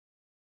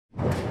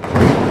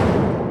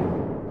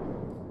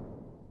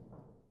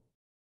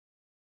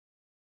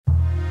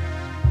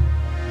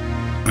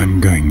I'm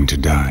going to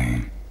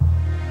die.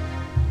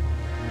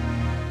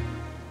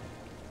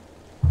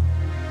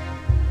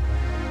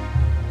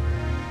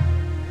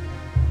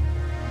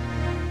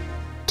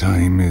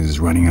 Time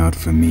is running out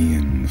for me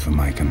and for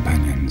my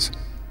companions,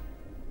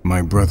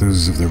 my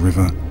brothers of the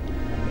river,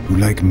 who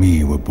like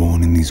me were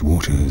born in these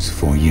waters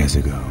 4 years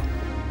ago.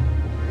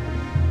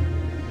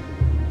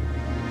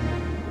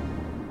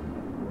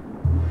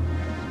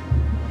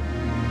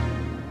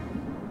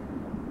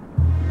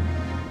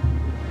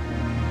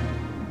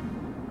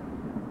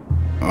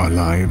 Our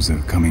lives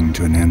are coming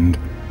to an end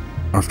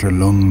after a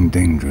long,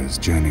 dangerous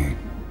journey,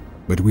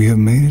 but we have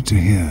made it to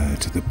here,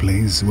 to the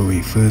place where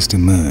we first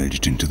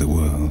emerged into the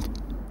world,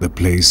 the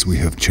place we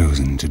have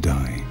chosen to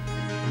die,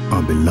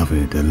 our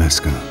beloved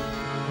Alaska.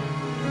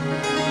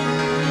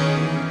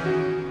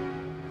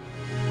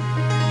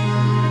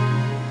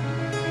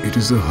 It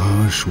is a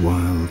harsh,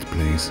 wild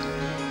place,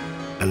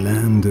 a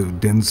land of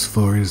dense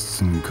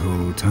forests and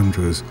cold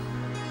tundras,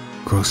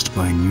 crossed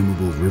by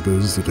innumerable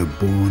rivers that are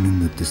born in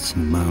the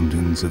distant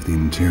mountains of the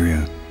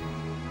interior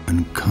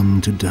and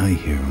come to die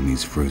here on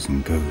these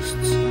frozen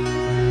coasts.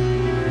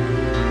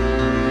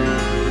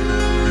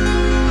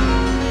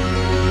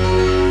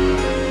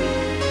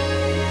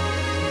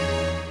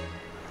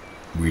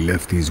 We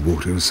left these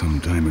waters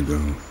some time ago,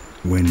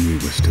 when we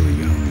were still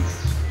young,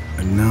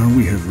 and now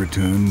we have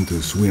returned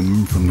to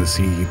swim from the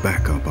sea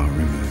back up our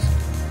rivers.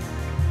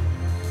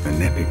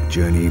 An epic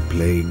journey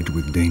plagued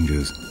with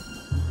dangers,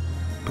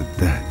 but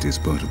that is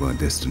part of our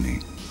destiny,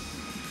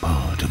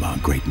 part of our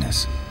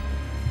greatness.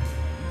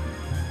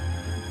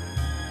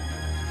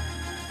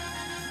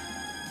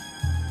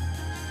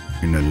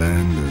 In a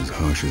land as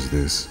harsh as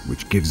this,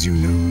 which gives you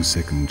no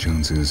second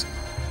chances,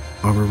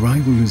 our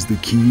arrival is the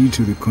key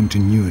to the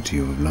continuity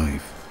of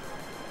life.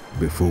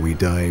 Before we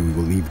die, we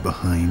will leave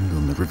behind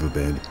on the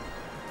riverbed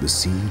the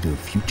seed of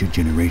future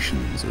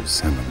generations of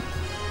salmon.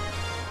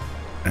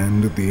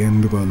 And at the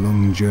end of our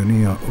long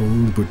journey, our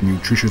old but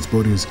nutritious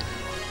bodies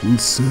will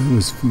serve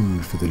as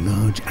food for the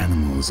large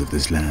animals of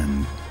this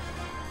land,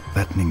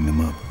 fattening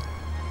them up,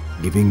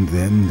 giving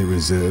them the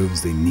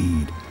reserves they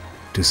need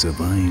to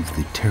survive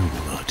the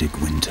terrible Arctic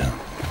winter.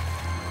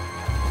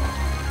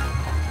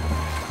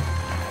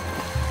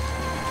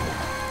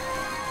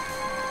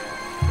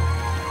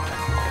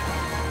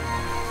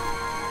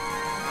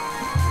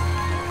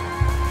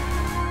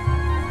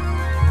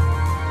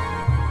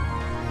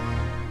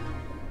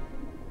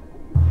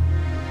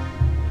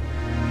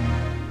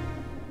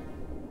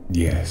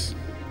 Yes,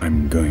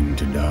 I'm going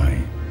to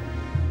die.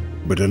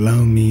 But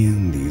allow me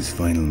in these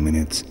final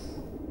minutes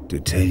to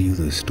tell you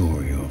the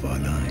story of our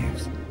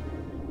lives.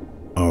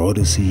 Our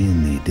odyssey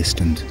in the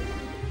distant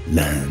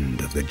land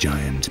of the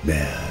giant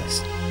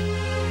bears.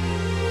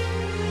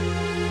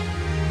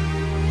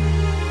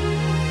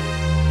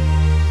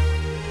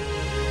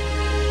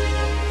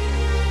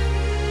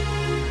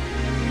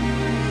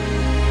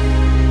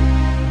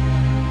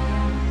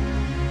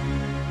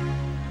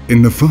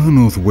 In the far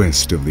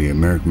northwest of the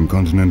American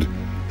continent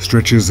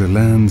stretches a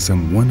land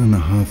some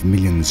 1.5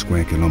 million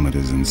square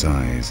kilometers in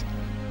size.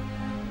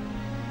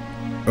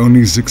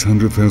 Only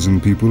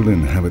 600,000 people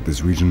inhabit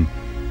this region,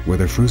 where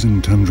the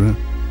frozen tundra,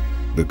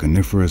 the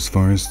coniferous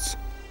forests,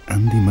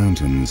 and the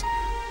mountains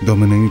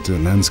dominate a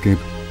landscape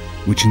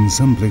which in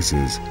some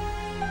places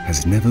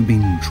has never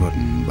been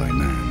trodden by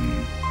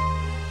man.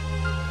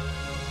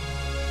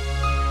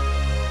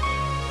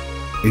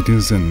 It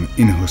is an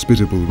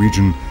inhospitable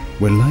region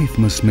where life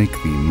must make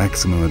the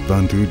maximum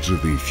advantage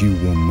of the few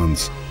warm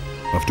months,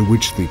 after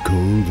which the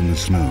cold and the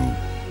snow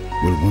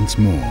will once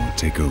more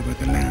take over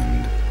the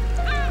land.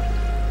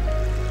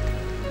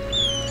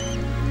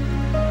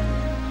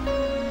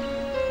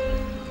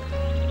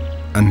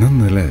 And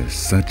nonetheless,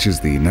 such is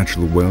the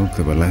natural wealth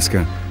of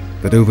Alaska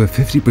that over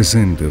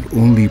 50% of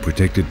all the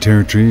protected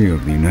territory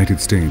of the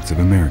United States of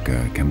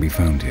America can be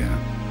found here.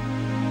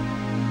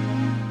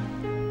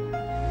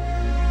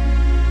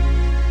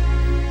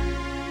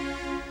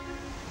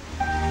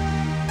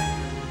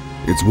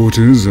 Its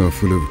waters are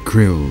full of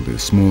krill, the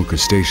small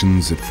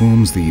crustaceans that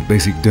forms the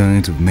basic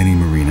diet of many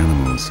marine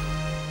animals.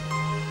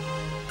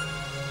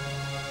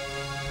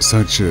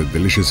 Such a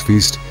delicious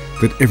feast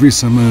that every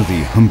summer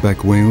the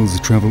humpback whales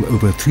travel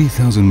over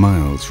 3,000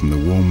 miles from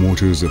the warm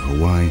waters of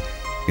Hawaii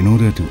in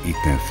order to eat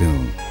their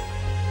fill.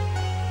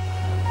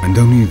 And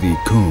only the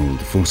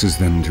cold forces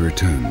them to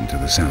return to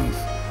the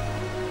south.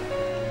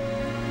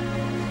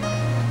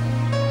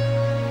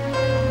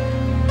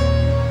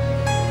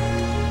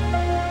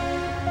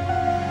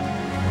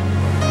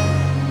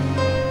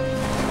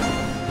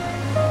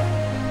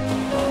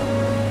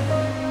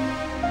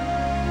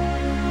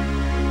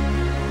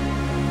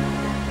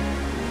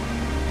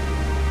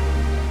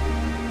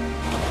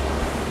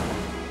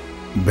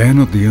 They are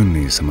not the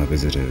only summer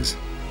visitors.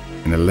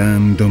 In a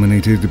land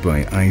dominated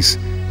by ice,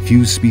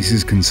 few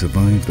species can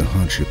survive the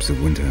hardships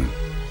of winter.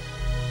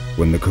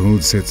 When the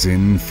cold sets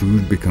in,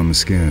 food becomes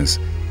scarce,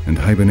 and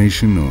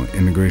hibernation or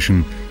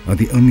immigration are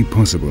the only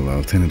possible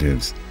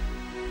alternatives.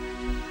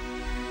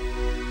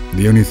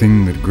 The only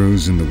thing that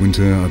grows in the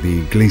winter are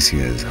the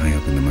glaciers high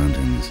up in the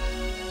mountains.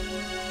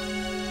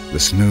 The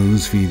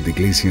snows feed the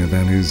glacier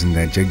valleys, and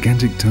their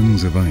gigantic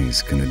tongues of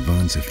ice can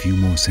advance a few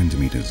more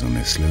centimeters on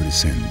their slow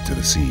descent to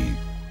the sea.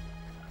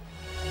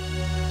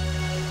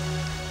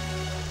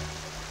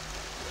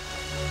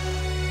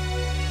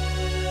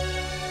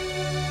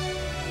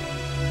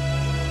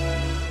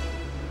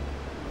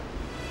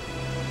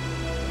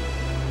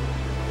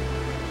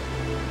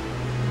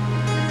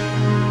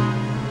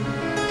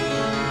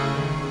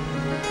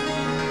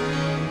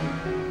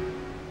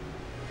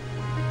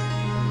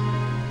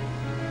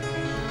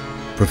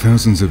 For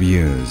thousands of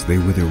years, they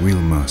were the real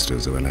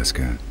masters of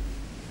Alaska.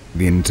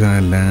 The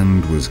entire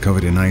land was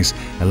covered in ice,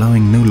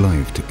 allowing no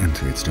life to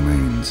enter its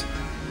domains.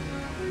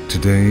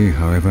 Today,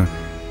 however,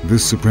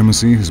 this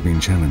supremacy has been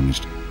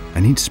challenged,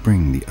 and each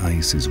spring the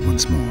ice is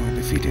once more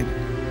defeated.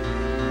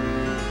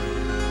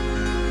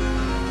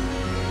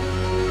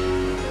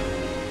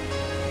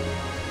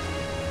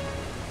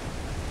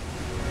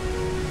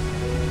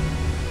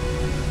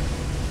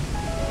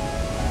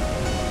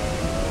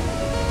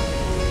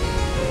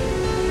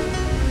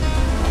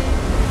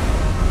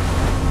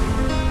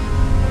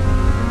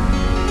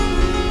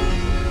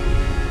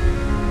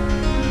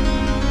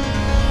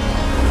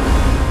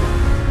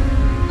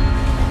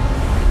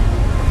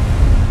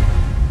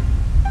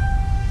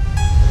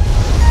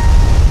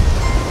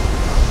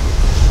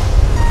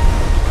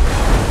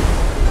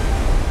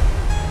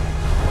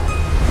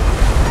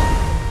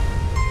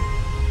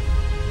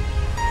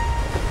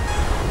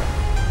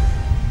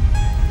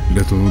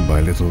 Little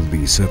by little,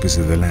 the surface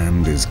of the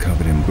land is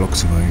covered in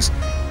blocks of ice,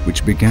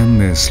 which began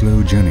their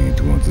slow journey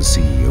towards the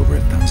sea over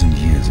 1,000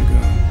 years ago.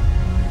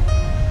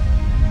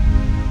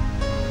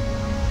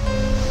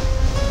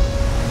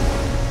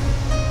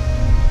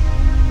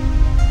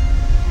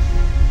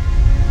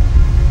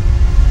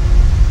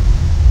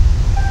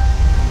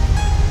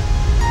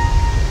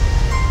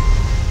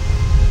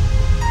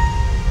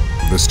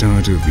 The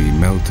start of the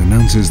melt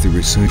announces the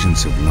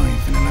resurgence of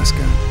life in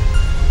Alaska.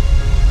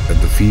 At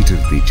the feet of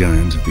the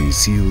giant, the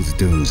seals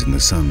doze in the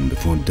sun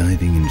before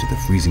diving into the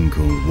freezing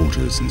cold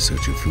waters in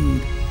search of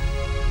food.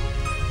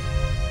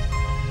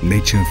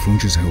 Nature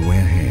forges her way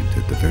ahead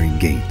at the very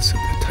gates of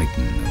the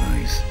titan of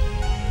ice.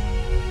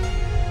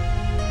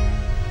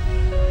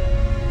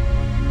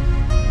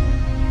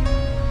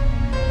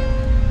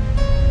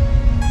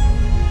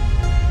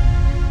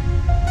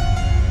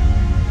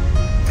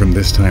 From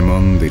this time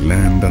on, the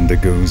land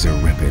undergoes a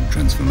rapid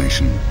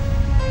transformation.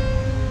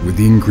 With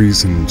the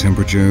increase in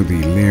temperature,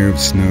 the layer of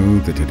snow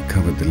that had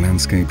covered the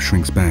landscape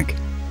shrinks back,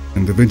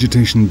 and the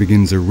vegetation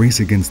begins a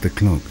race against the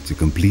clock to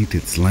complete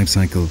its life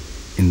cycle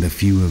in the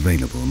few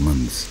available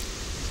months.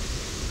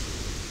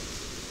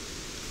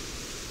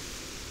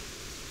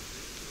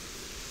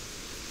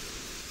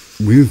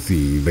 With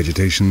the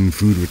vegetation,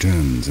 food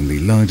returns, and the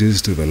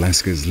largest of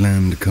Alaska's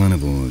land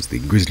carnivores, the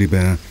grizzly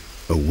bear,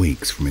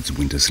 awakes from its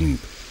winter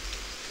sleep.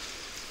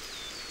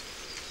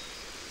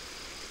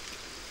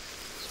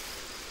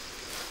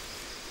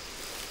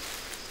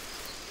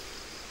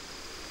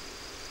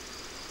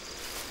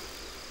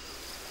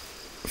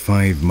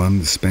 "5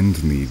 months spent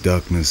in the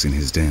darkness in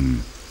his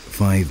den,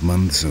 5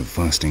 months of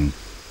fasting,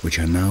 which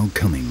are now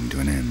coming to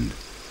an end."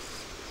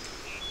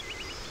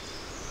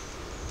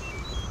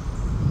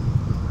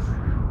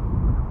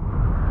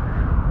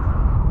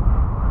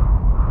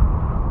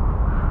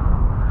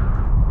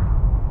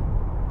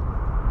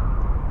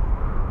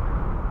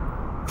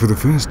 For the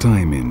first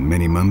time in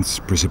many months,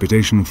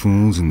 precipitation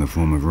falls in the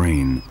form of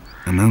rain,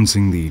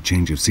 announcing the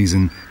change of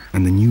season,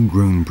 and the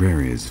new-grown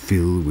prairies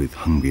fill with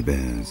hungry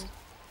bears.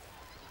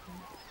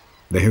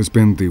 They have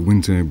spent the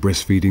winter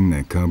breastfeeding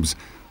their cubs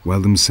while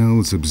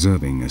themselves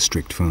observing a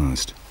strict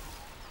fast.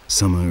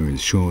 Summer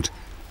is short,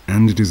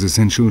 and it is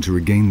essential to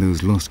regain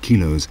those lost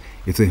kilos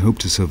if they hope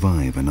to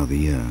survive another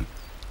year.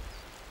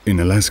 In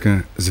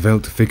Alaska,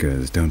 svelte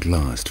figures don't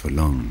last for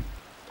long.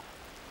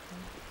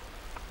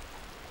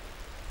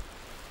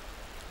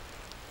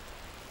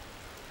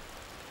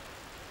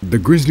 The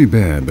grizzly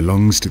bear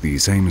belongs to the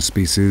same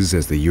species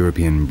as the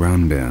European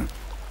brown bear,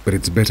 but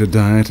its better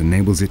diet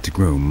enables it to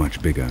grow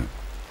much bigger.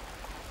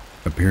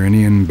 A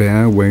Pyrenean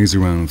bear weighs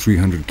around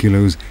 300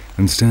 kilos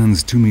and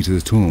stands 2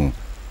 meters tall,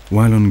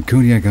 while on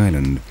Kodiak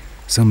Island,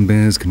 some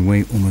bears can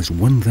weigh almost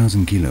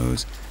 1,000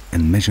 kilos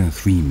and measure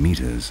 3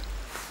 meters.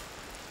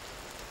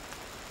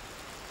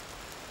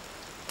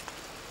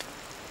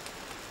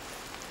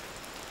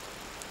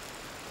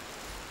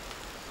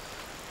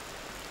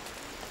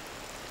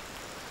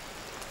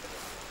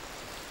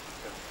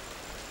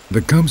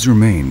 The cubs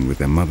remain with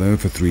their mother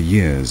for 3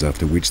 years,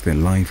 after which their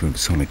life of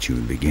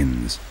solitude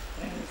begins.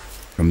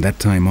 From that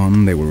time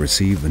on, they will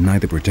receive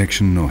neither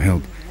protection nor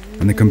help,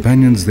 and the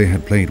companions they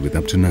had played with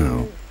up to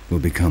now will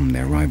become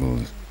their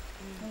rivals.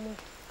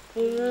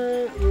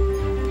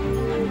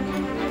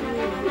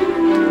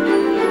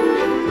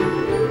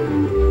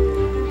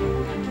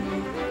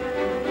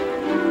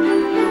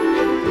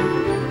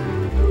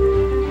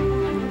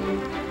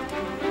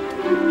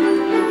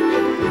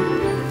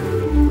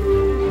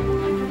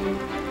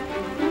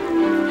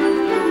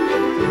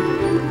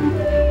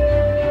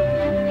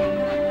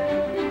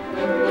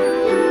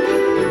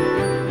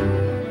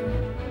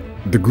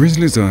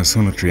 grizzlies are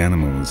solitary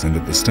animals, and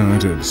at the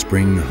start of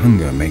spring,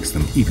 hunger makes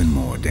them even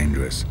more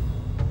dangerous.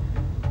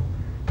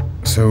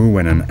 So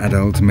when an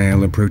adult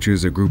male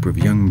approaches a group of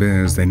young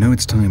bears, they know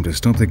it's time to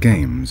stop the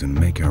games and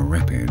make a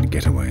rapid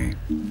getaway.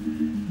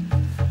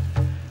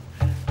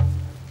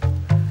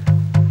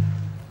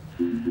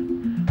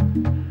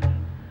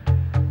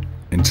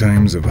 In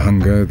times of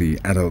hunger, the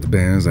adult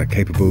bears are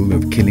capable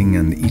of killing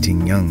and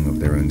eating young of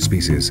their own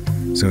species,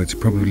 so it's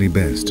probably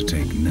best to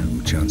take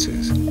no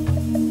chances.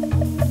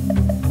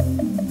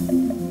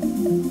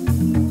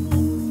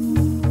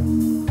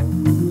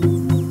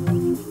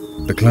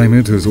 The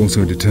climate has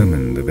also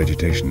determined the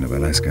vegetation of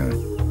Alaska.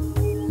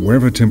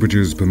 Wherever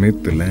temperatures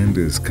permit, the land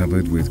is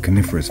covered with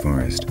coniferous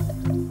forest.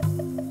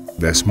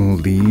 Their small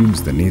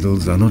leaves, the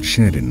needles, are not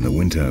shed in the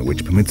winter,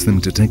 which permits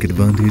them to take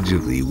advantage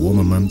of the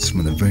warmer months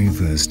from the very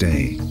first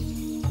day.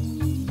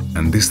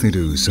 And this they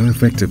do so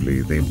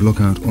effectively they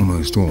block out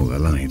almost all the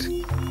light.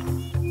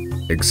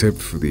 Except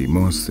for the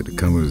moss that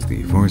covers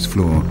the forest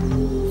floor,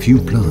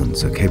 few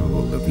plants are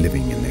capable of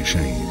living in their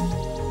shade.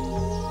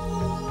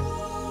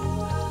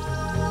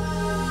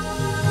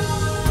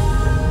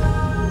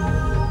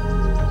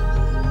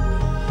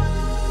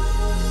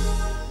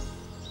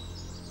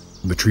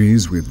 The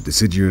trees with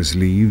deciduous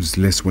leaves,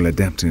 less well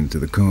adapted to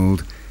the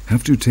cold,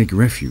 have to take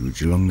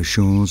refuge along the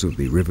shores of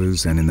the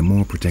rivers and in the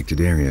more protected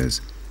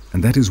areas,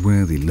 and that is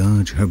where the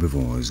large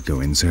herbivores go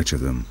in search of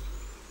them.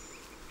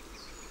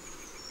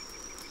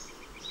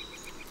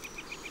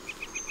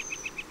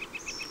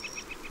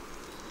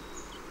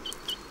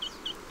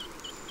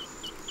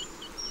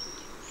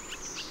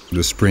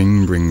 The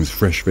spring brings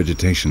fresh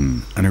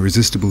vegetation, an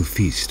irresistible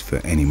feast for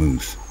any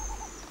moose.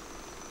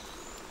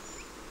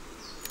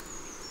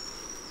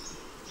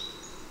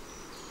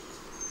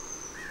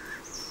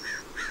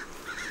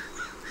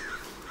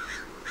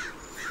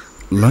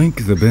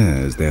 Like the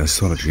bears, they are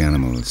solitary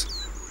animals.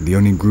 The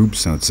only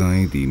groups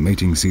outside the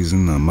mating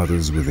season are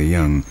mothers with their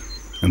young,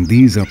 and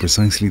these are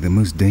precisely the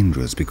most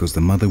dangerous because the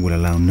mother will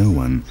allow no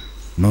one,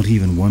 not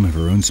even one of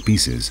her own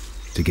species,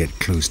 to get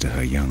close to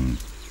her young.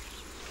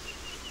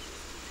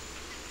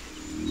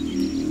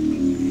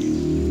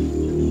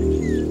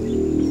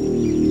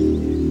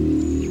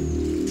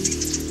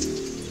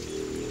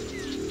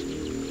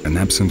 An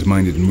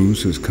absent-minded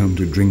moose has come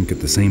to drink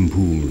at the same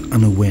pool,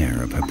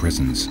 unaware of her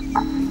presence.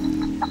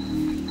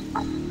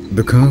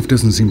 The calf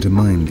doesn't seem to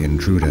mind the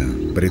intruder,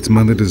 but its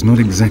mother does not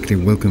exactly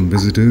welcome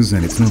visitors,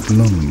 and it's not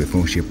long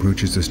before she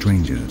approaches the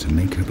stranger to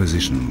make her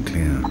position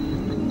clear.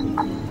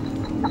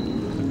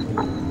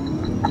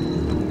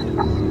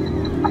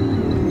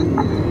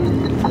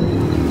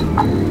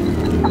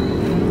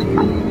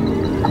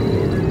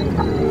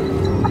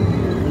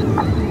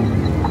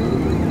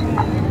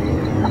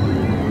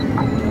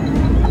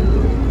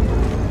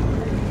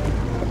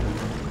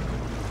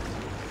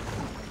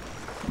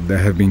 There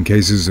have been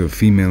cases of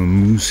female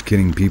moose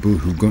killing people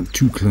who got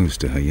too close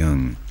to her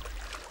young.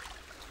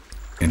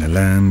 In a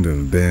land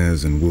of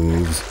bears and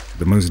wolves,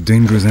 the most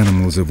dangerous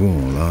animals of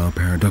all are,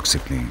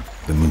 paradoxically,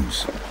 the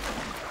moose.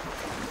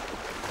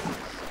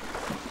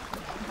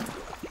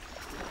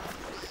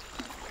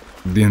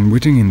 The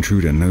unwitting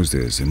intruder knows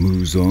this and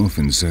moves off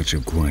in search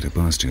of quieter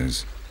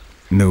pastures.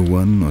 No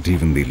one, not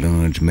even the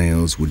large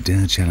males, would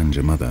dare challenge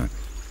a mother,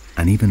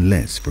 and even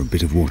less for a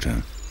bit of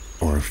water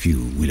or a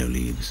few willow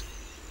leaves.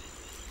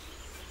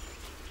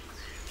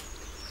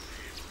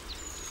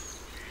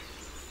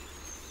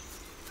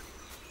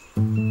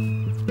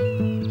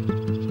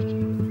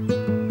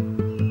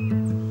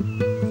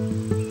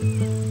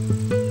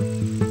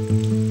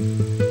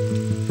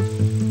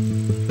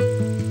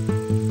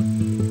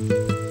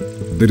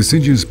 The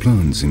deciduous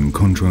plants, in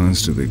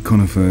contrast to the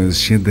conifers,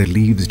 shed their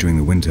leaves during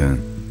the winter,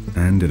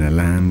 and in a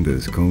land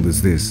as cold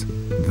as this,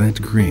 that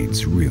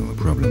creates real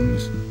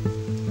problems.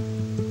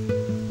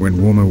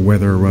 When warmer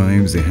weather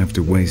arrives, they have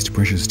to waste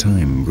precious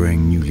time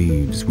growing new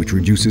leaves, which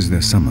reduces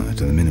their summer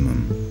to the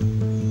minimum.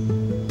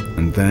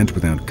 And that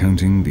without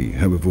counting the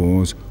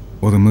herbivores,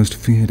 or the most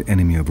feared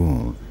enemy of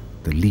all,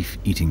 the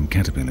leaf-eating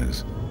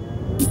caterpillars.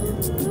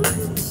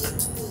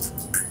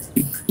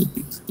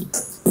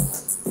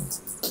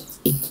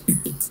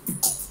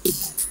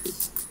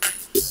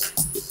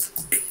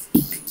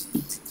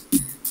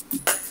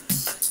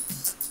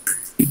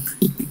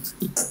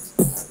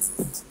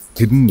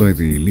 Hidden by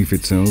the leaf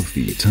itself,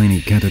 the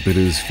tiny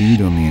caterpillars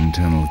feed on the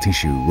internal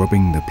tissue,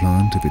 robbing the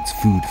plant of its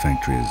food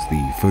factories,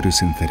 the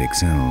photosynthetic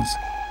cells.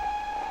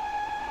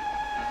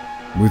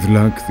 With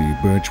luck, the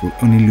birch will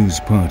only lose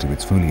part of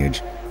its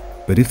foliage,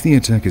 but if the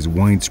attack is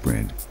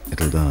widespread,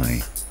 it'll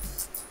die.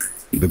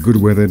 The good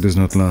weather does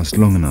not last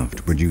long enough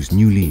to produce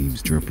new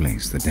leaves to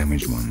replace the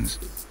damaged ones.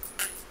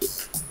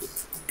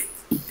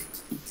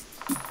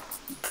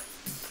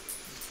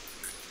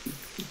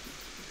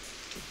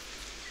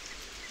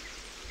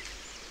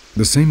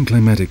 The same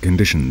climatic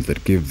conditions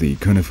that give the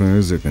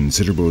conifers a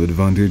considerable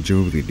advantage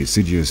over the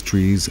deciduous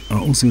trees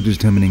are also a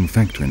determining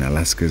factor in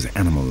Alaska's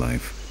animal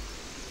life.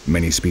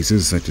 Many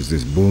species, such as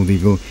this bald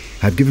eagle,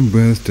 have given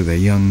birth to their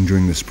young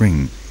during the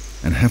spring,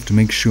 and have to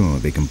make sure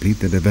they complete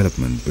their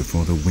development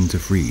before the winter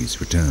freeze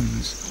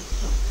returns.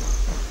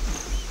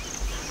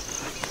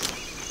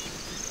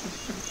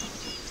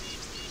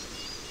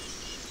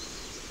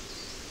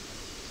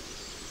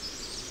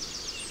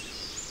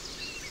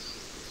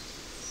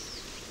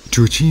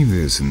 To achieve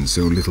this in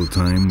so little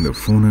time, the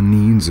fauna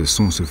needs a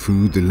source of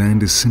food the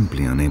land is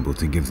simply unable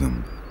to give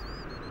them.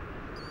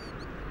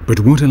 But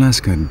what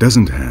Alaska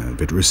doesn't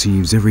have, it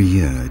receives every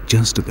year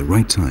just at the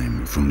right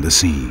time from the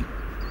sea.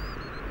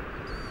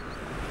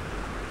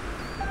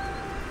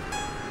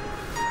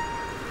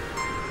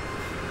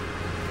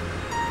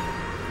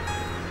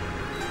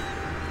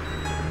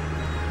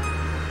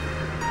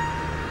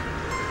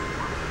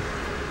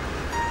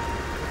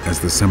 As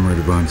the summer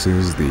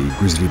advances, the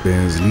grizzly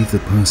bears leave the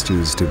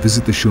pastures to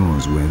visit the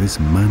shores where this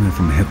manna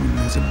from heaven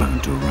is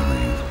about to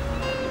arrive.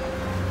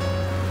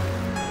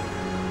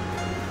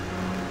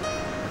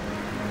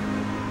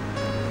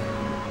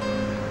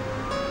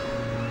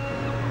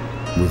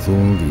 With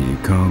all the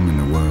calm in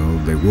the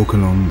world, they walk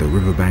along the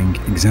riverbank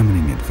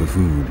examining it for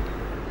food.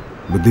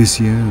 But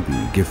this year,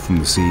 the gift from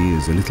the sea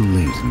is a little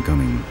late in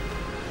coming.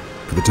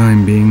 For the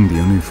time being, the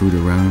only food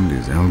around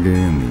is algae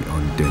and the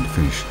odd dead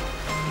fish.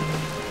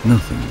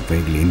 Nothing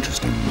vaguely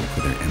interesting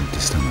for their empty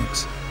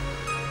stomachs.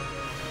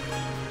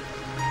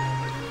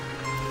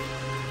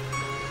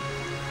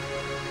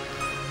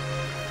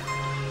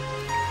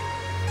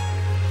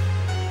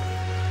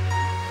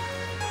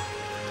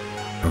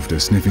 After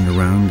sniffing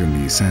around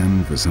in the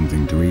sand for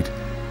something to eat,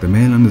 the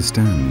male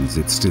understands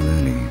it's still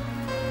early.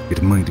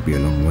 It might be a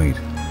long wait,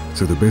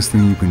 so the best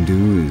thing you can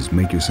do is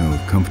make yourself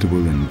comfortable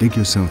and dig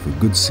yourself a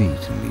good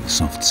seat in the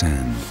soft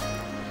sand.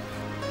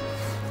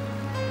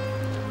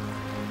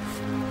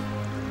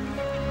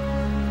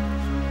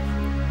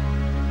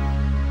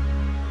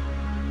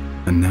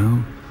 And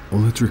now, all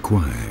that's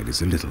required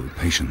is a little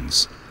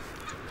patience.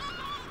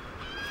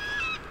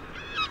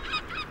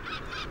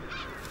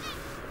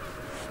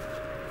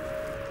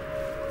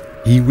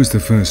 He was the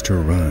first to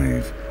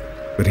arrive,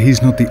 but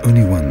he's not the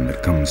only one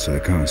that comes to the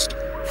coast.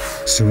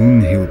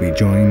 Soon he'll be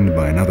joined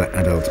by another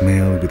adult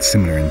male with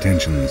similar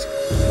intentions.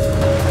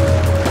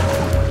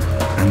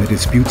 And the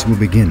disputes will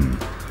begin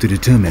to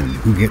determine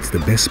who gets the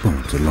best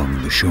spot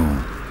along the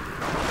shore.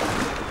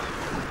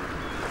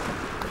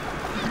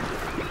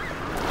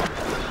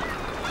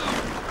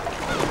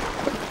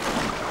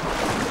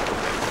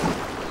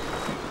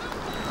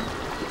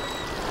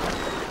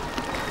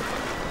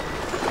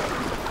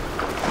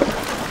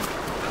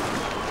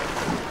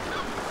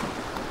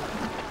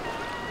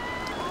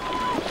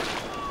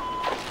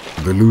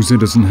 The loser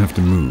doesn't have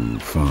to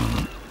move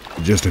far.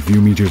 Just a few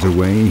meters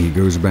away, he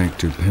goes back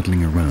to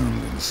peddling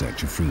around in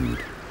search of food.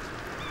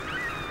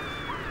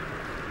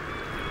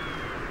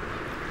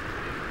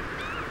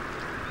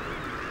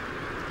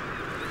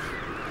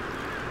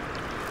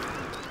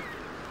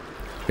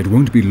 It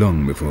won't be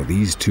long before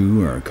these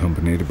two are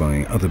accompanied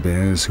by other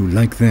bears who,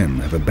 like them,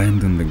 have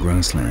abandoned the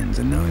grasslands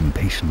and now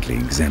impatiently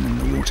examine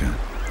the water.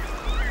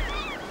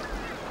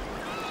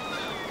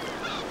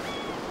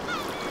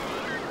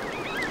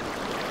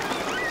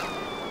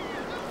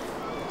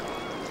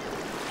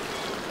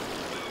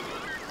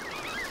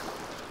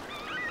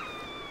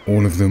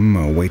 All of them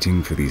are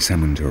waiting for the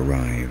salmon to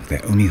arrive,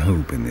 their only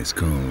hope in this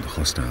cold,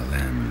 hostile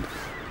land.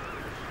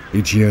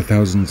 Each year,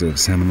 thousands of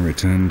salmon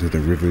return to the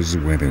rivers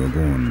where they were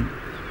born,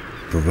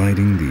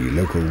 providing the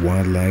local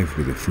wildlife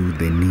with the food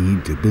they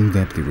need to build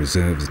up the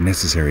reserves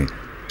necessary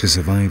to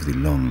survive the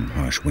long,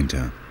 harsh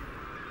winter.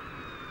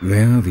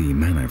 They are the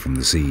manna from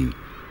the sea,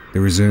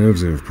 the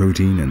reserves of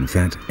protein and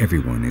fat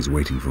everyone is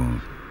waiting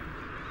for.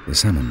 The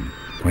salmon,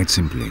 quite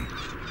simply,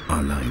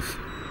 are life.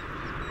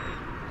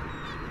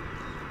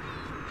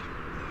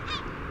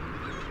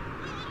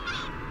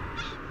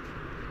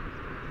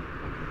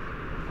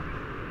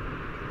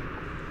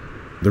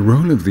 The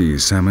role of the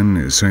salmon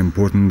is so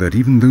important that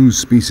even those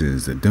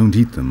species that don't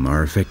eat them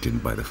are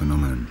affected by the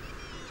phenomenon.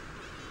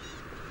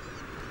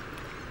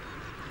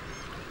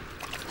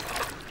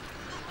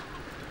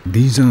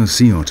 These are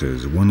sea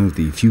otters, one of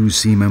the few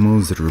sea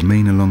mammals that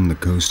remain along the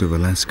coast of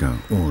Alaska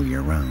all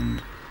year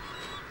round.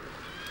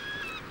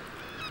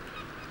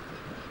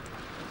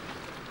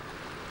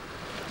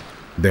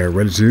 They are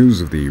relatives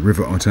of the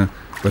river otter,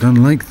 but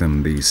unlike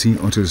them, the sea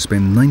otters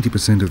spend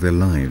 90% of their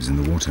lives in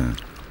the water.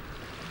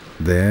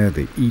 There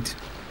they eat,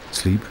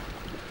 sleep,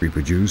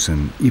 reproduce,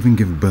 and even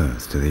give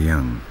birth to their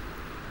young.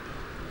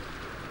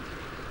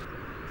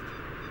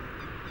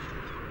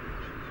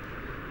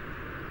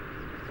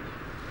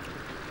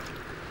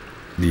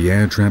 The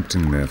air trapped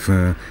in their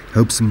fur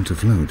helps them to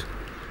float,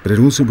 but it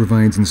also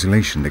provides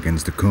insulation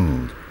against the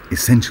cold,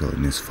 essential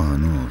in this far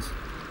north.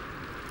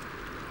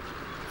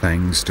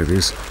 Thanks to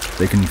this,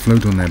 they can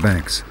float on their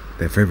backs,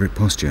 their favorite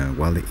posture,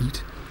 while they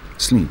eat,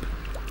 sleep,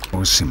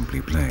 or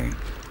simply play.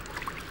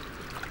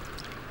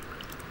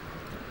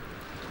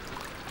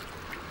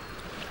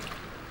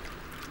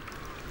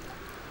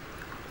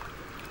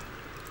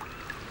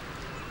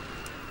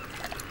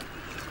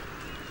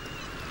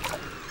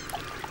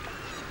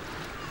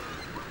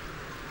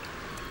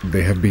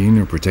 They have been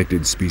a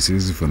protected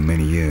species for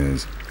many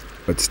years,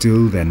 but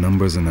still their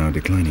numbers are now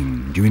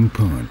declining, due in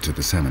part to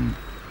the salmon.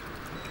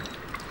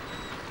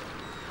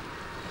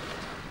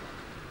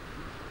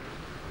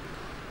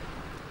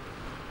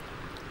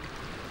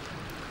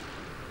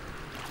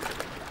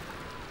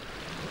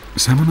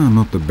 Salmon are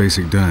not the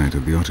basic diet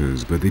of the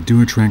otters, but they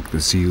do attract the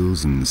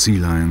seals and sea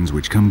lions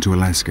which come to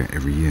Alaska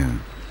every year.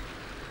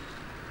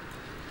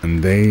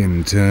 And they,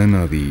 in turn,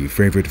 are the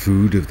favorite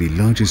food of the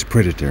largest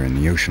predator in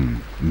the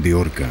ocean, the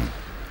orca.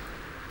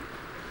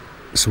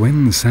 So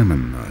when the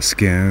salmon are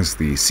scarce,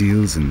 the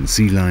seals and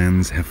sea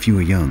lions have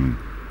fewer young.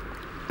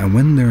 And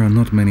when there are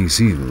not many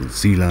seals,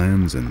 sea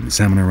lions and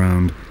salmon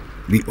around,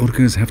 the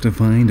orcas have to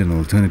find an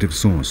alternative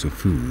source of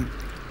food,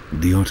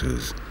 the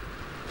otters.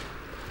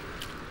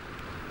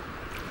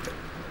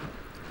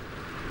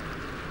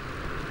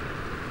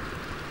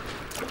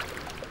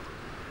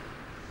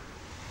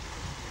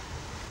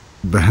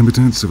 The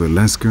habitats of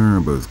Alaska are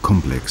both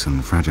complex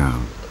and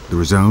fragile, the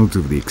result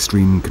of the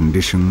extreme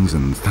conditions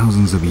and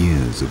thousands of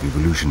years of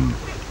evolution.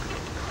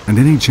 And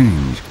any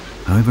change,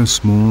 however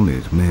small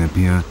it may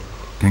appear,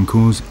 can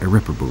cause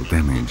irreparable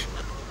damage.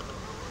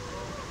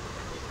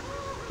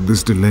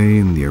 This delay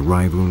in the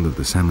arrival of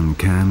the salmon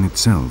can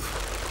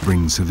itself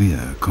bring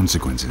severe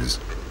consequences.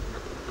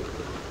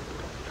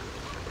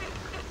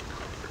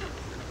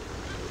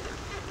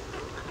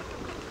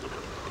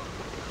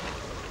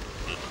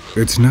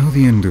 It's now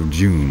the end of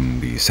June,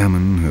 the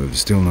salmon have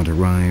still not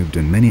arrived,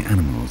 and many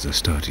animals are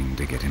starting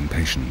to get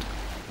impatient.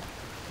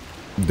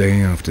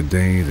 Day after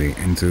day they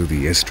enter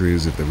the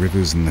estuaries of the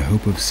rivers in the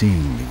hope of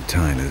seeing the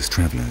tireless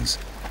travelers,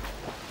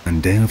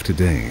 and day after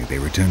day they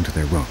return to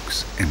their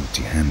rocks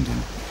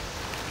empty-handed.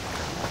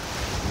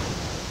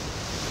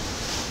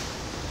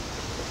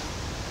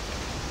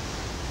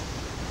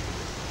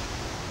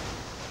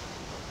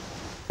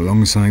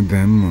 Alongside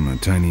them, on a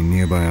tiny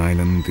nearby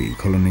island, the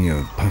colony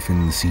of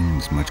puffins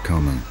seems much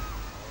calmer.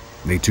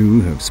 They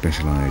too have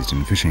specialized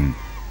in fishing,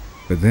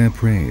 but their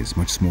prey is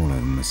much smaller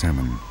than the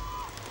salmon.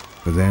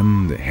 For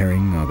them, the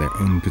herring are their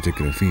own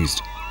particular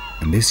feast,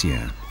 and this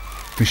year,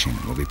 fishing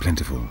will be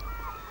plentiful.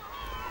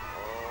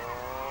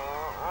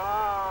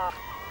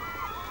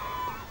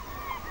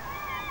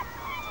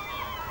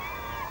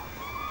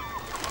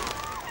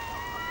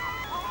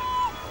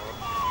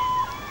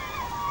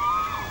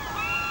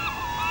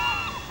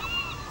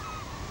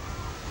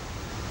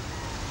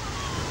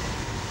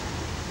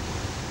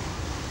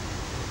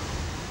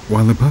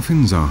 While the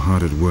puffins are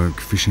hard at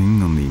work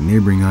fishing on the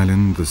neighboring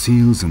island, the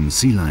seals and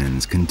sea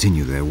lions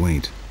continue their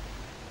wait.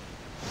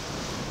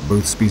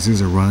 Both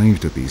species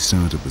arrived at the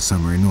start of the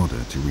summer in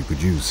order to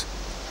reproduce.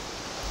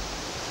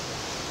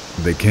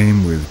 They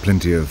came with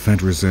plenty of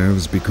fat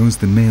reserves because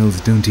the males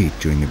don't eat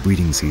during the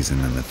breeding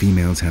season and the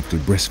females have to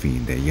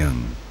breastfeed their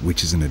young,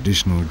 which is an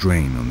additional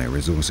drain on their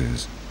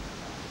resources.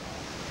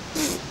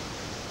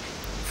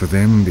 For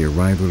them, the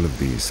arrival of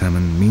the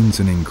salmon means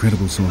an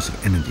incredible source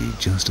of energy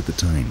just at the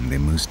time they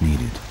most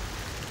need it.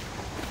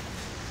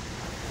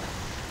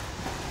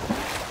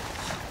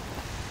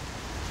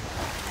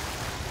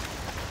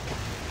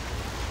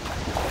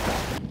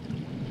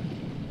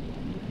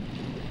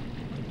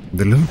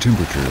 The low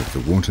temperature of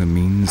the water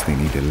means they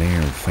need a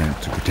layer of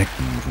fat to protect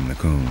them from the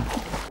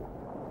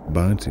cold.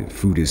 But if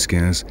food is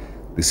scarce,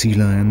 the sea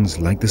lions,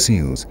 like the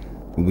seals,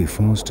 will be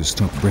forced to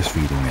stop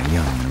breastfeeding their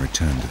young and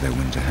return to their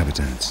winter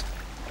habitats.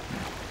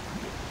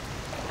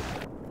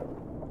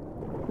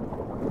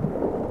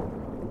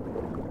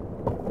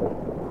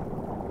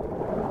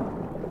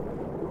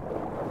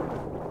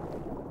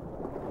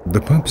 The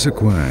pups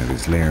acquire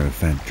this layer of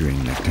fat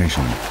during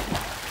lactation,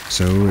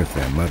 so if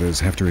their mothers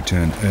have to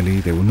return early,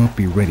 they will not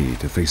be ready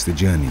to face the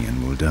journey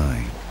and will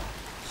die.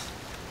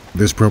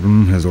 This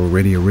problem has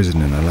already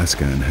arisen in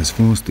Alaska and has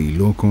forced the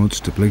law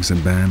courts to place a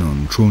ban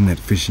on trawl net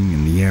fishing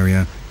in the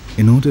area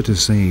in order to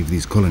save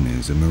these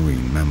colonies of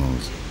marine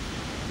mammals.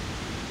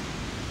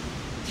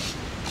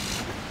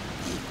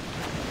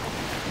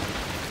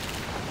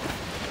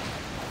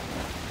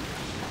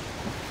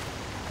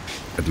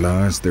 At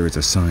last there is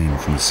a sign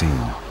from the sea.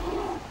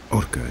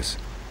 Orcas.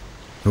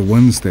 For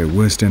once their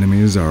worst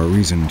enemies are a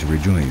reason to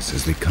rejoice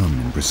as they come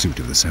in pursuit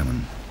of the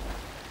salmon.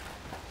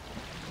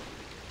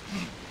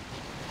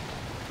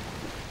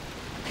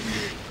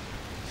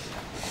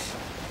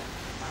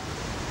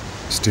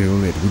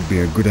 Still, it would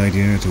be a good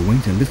idea to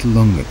wait a little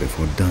longer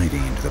before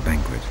diving into the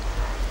banquet.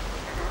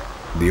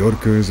 The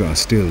orcas are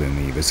still in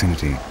the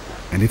vicinity,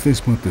 and if they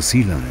spot the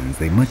sea lions,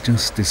 they might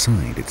just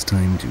decide it's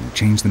time to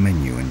change the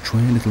menu and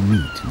try a little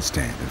meat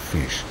instead of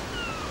fish.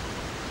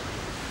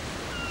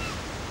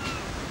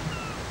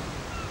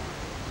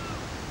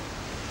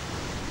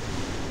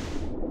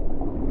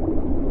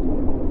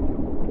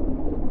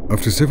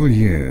 After several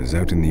years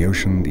out in the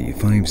ocean, the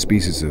 5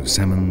 species of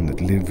salmon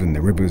that live in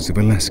the rivers of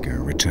Alaska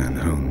return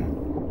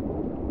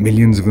home.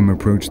 Millions of them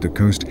approach the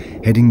coast,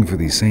 heading for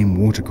the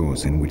same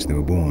watercourse in which they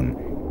were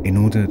born, in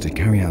order to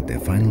carry out their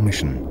final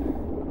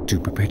mission, to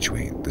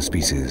perpetuate the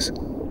species.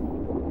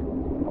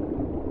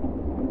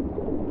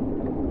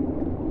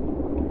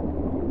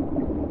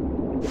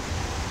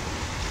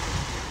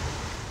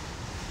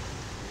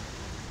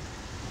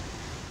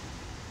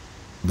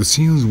 The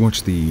seals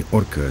watch the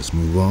orcas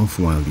move off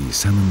while the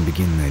salmon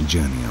begin their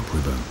journey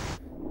upriver.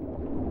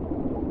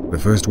 The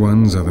first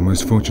ones are the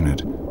most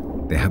fortunate.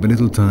 They have a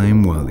little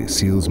time while the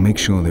seals make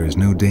sure there is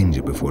no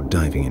danger before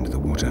diving into the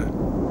water.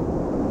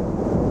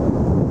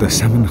 The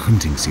salmon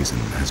hunting season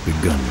has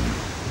begun.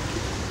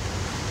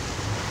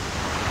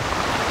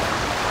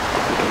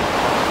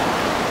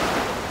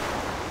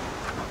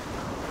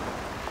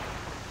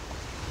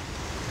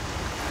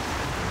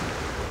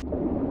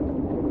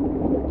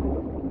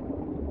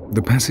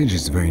 The passage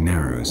is very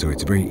narrow, so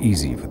it's very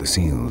easy for the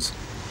seals.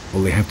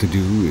 All they have to do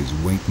is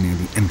wait near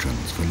the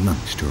entrance for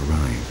lunch to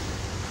arrive.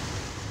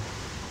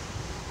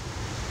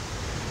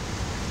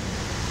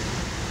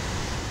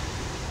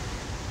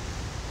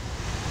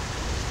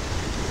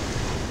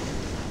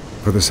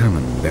 For the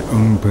salmon, their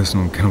own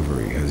personal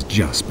cavalry has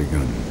just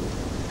begun.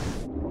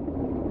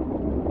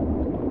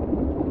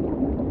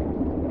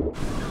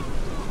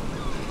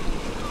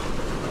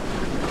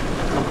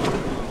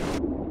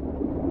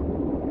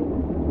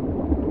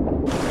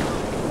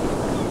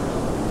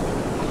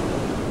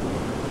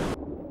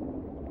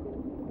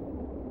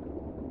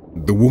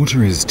 The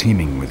water is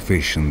teeming with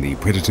fish and the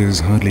predators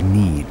hardly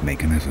need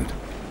make an effort.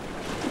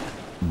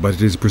 But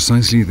it is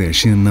precisely their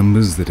sheer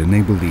numbers that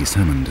enable the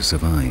salmon to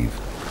survive.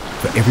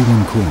 For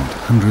everyone caught,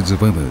 hundreds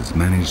of others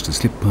manage to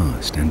slip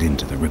past and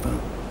into the river.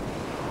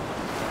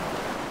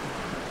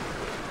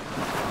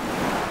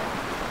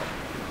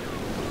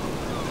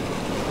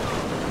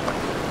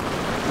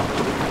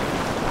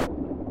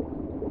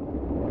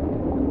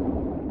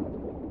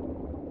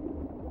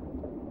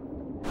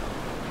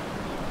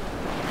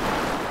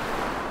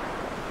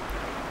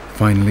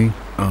 Finally,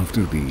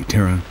 after the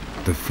terror,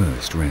 the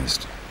first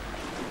rest.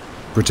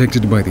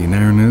 Protected by the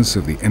narrowness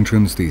of the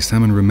entrance, the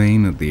salmon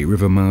remain at the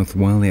river mouth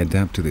while they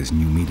adapt to this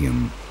new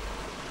medium.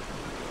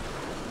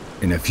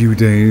 In a few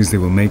days, they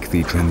will make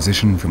the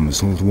transition from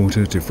salt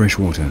water to fresh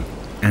water,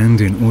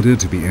 and in order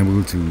to be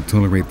able to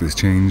tolerate this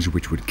change,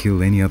 which would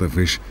kill any other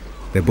fish,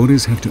 their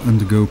bodies have to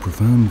undergo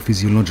profound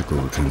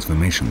physiological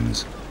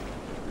transformations.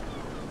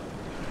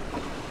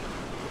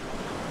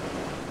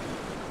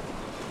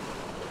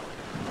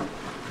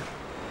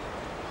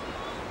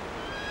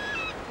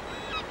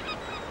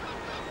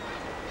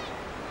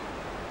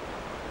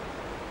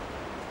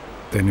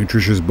 Their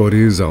nutritious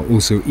bodies are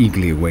also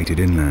eagerly awaited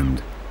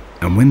inland,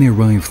 and when they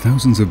arrive,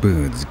 thousands of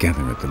birds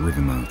gather at the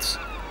river mouths.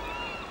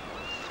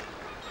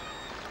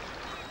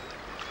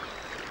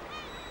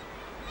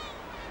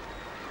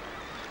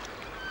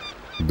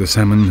 The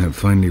salmon have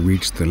finally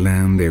reached the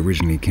land they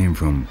originally came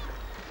from,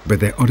 but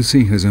their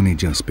odyssey has only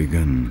just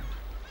begun.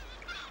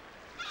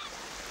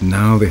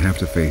 Now they have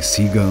to face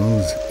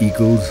seagulls,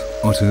 eagles,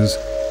 otters,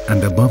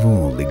 and above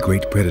all, the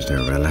great predator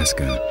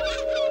Alaska,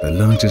 the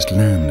largest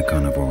land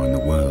carnivore in the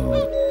world,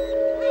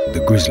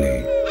 the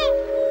grizzly.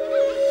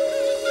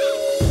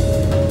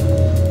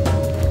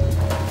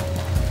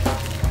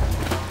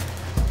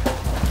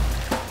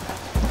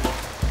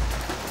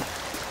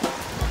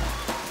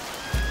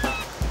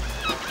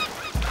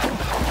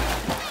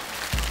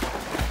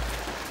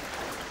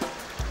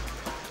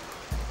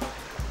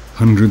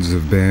 Hundreds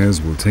of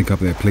bears will take up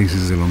their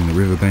places along the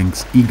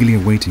riverbanks, eagerly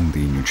awaiting the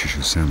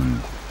nutritious salmon.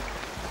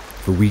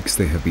 For weeks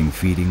they have been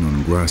feeding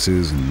on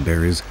grasses and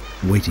berries,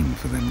 waiting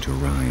for them to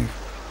arrive.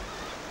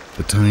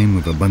 The time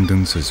of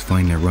abundance has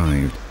finally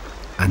arrived,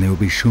 and they will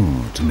be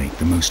sure to make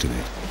the most of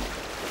it.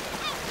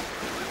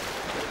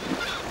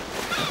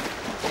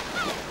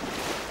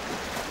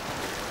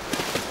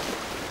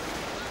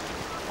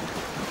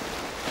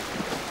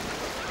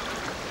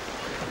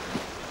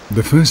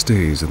 The first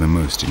days are the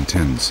most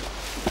intense.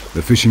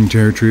 The fishing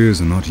territories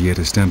are not yet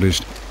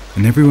established,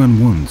 and everyone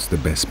wants the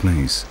best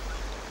place.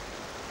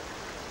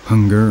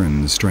 Hunger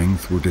and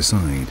strength will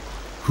decide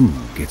who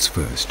gets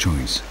first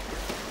choice.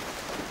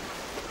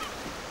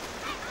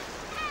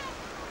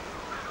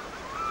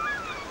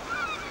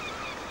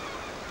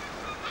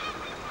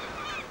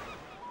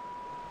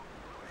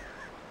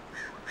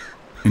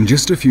 In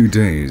just a few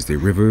days, the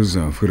rivers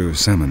are full of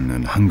salmon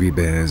and hungry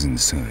bears in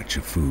search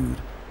of food.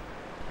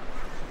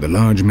 The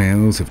large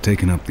males have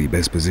taken up the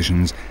best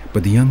positions,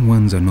 but the young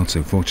ones are not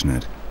so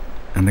fortunate,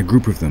 and a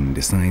group of them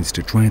decides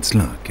to try its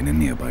luck in a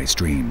nearby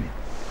stream.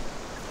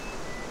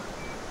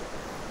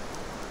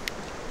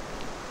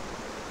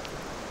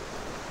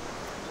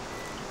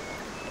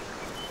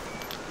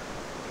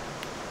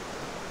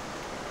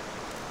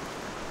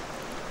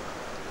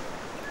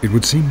 It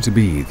would seem to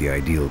be the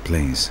ideal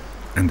place,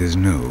 and there's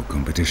no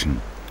competition.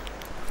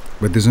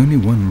 But there's only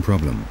one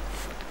problem.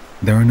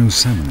 There are no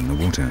salmon in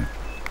the water.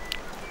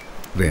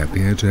 They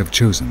appear to have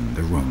chosen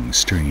the wrong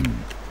stream.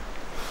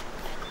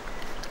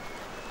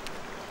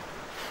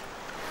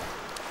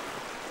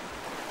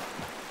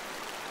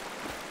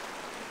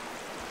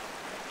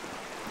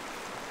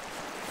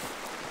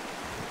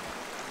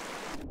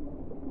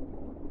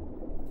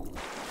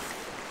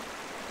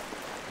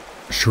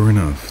 Sure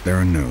enough, there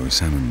are no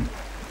salmon.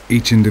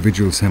 Each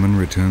individual salmon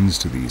returns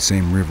to the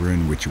same river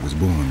in which it was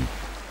born,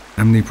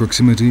 and the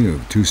proximity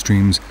of two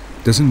streams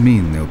doesn't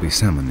mean there'll be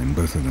salmon in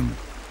both of them.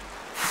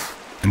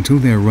 Until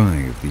they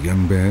arrive, the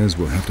young bears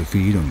will have to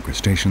feed on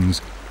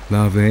crustaceans,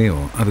 larvae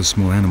or other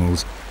small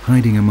animals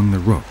hiding among the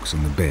rocks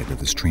on the bed of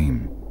the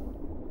stream.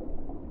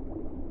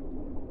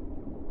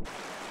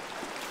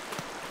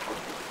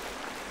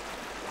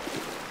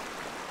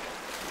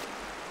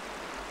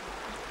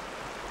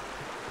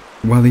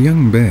 While the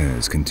young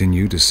bears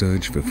continue to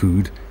search for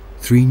food,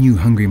 3 new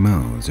hungry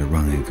mouths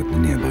arrive at the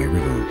nearby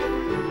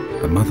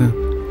river. A mother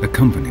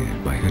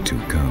accompanied by her 2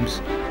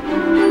 cubs.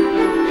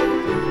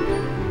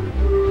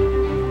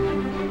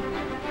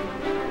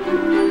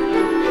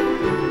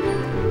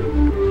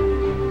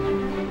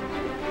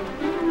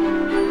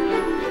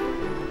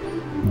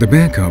 The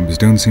bear cubs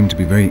don't seem to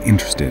be very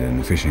interested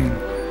in fishing.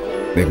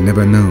 They've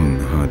never known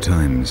hard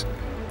times.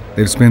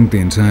 They've spent the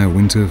entire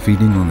winter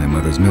feeding on their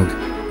mother's milk,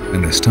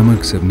 and their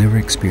stomachs have never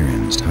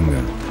experienced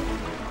hunger.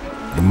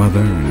 The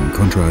mother, in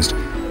contrast,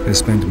 has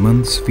spent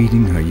months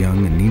feeding her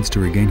young and needs to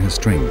regain her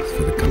strength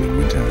for the coming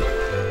winter.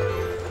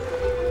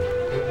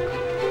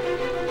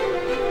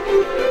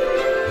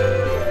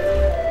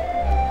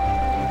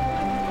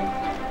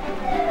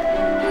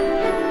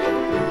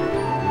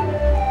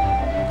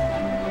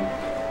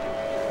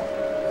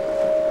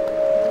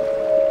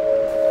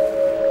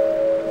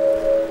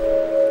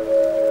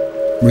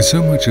 With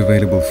so much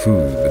available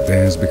food, the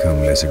bears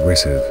become less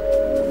aggressive,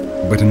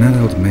 but an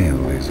adult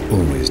male is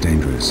always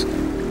dangerous,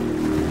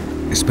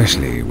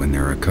 especially when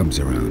there are cubs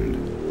around.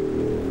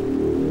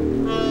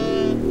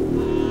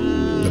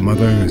 The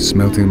mother has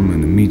smelt him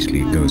and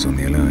immediately goes on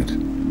the alert.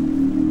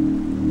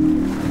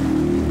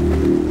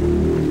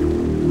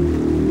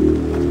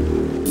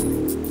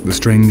 The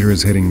stranger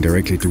is heading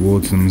directly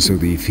towards them, so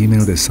the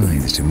female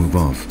decides to move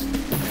off,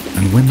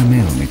 and when the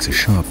male makes a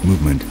sharp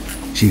movement,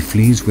 she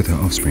flees with her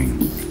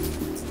offspring.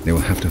 They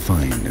will have to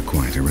find a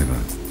quieter river.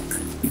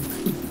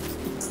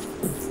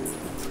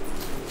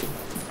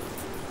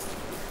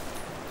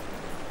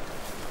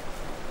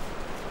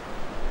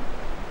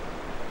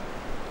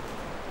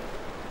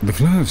 The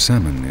flow of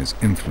salmon is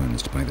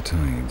influenced by the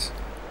tides.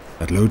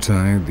 At low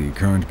tide, the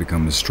current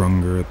becomes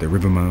stronger at the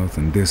river mouth,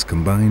 and this,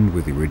 combined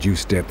with the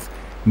reduced depth,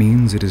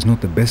 means it is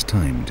not the best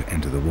time to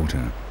enter the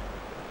water.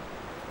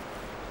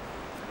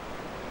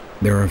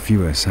 There are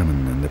fewer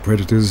salmon, and the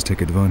predators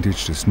take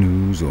advantage to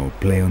snooze or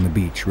play on the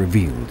beach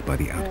revealed by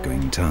the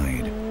outgoing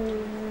tide.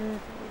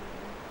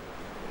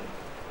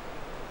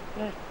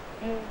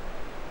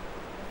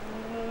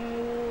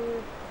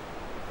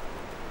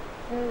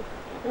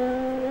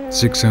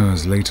 Six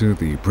hours later,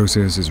 the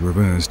process is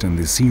reversed and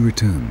the sea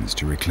returns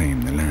to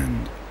reclaim the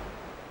land.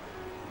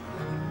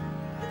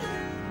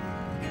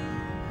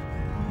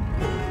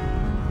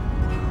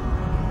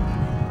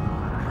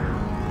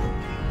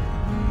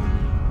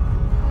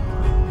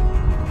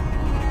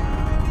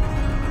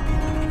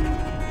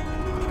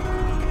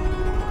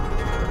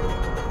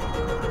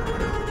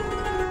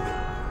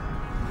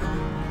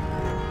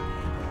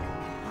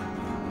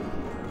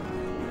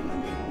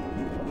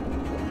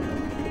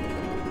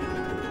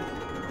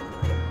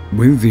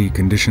 With the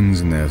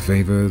conditions in their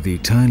favor, the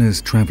tireless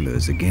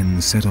travelers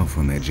again set off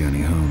on their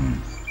journey home.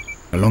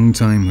 A long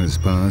time has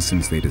passed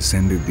since they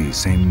descended the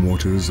same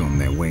waters on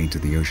their way to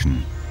the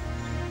ocean.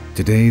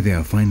 Today they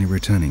are finally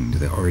returning to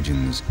their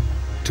origins,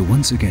 to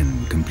once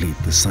again complete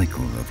the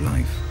cycle of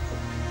life.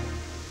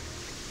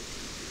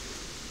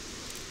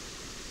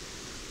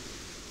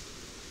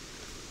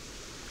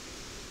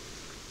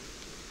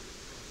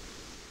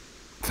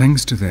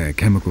 Thanks to their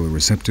chemical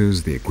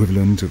receptors, the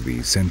equivalent of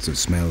the sense of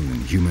smell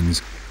in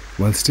humans,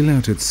 while still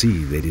out at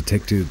sea, they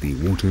detected the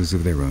waters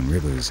of their own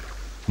rivers,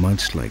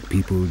 much like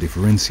people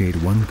differentiate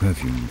one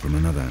perfume from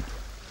another.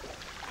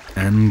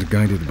 And,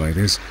 guided by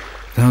this,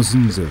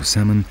 thousands of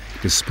salmon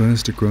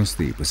dispersed across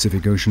the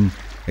Pacific Ocean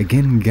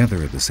again gather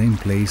at the same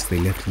place they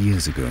left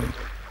years ago,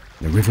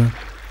 the river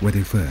where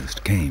they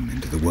first came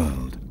into the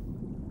world.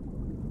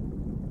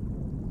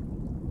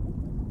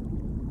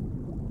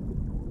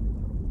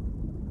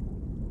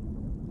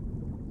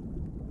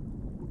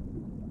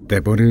 Their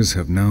bodies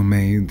have now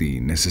made the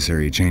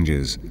necessary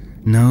changes.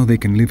 Now they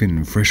can live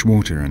in fresh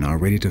water and are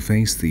ready to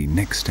face the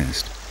next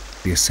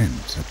test, the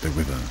ascent up the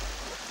river.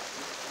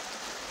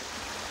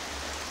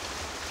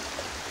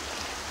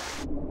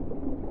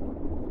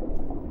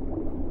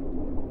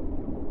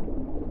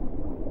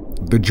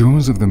 The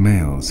jaws of the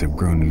males have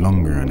grown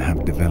longer and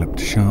have developed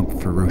sharp,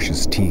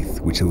 ferocious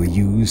teeth which they will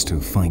use to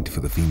fight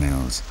for the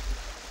females.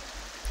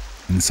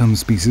 In some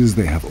species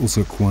they have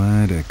also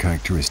acquired a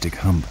characteristic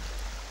hump.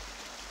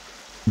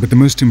 But the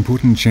most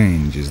important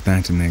change is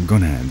that in their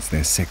gonads,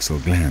 their sexual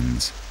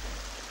glands.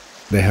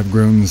 They have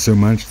grown so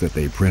much that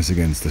they press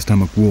against the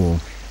stomach wall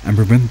and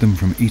prevent them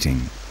from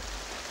eating.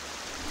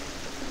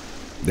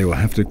 They will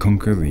have to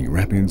conquer the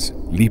rapids,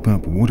 leap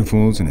up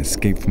waterfalls and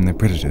escape from their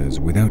predators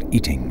without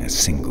eating a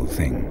single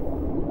thing.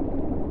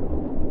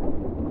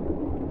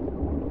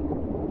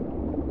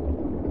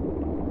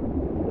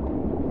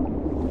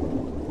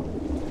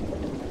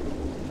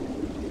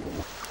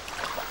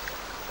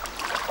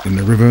 In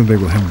the river, they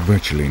will have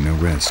virtually no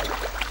rest.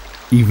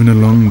 Even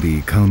along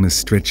the calmest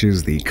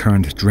stretches, the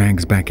current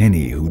drags back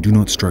any who do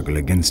not struggle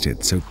against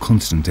it, so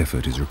constant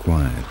effort is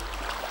required.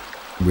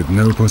 With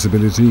no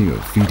possibility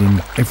of feeding,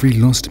 every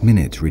lost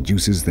minute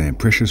reduces their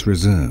precious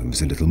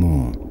reserves a little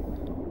more.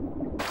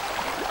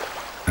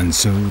 And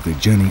so the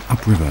journey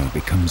upriver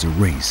becomes a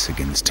race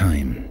against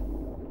time.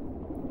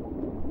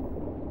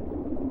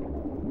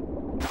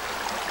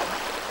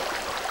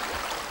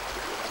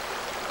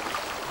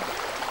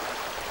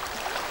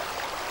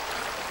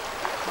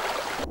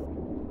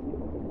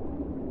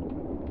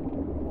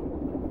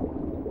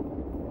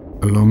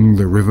 Along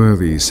the river,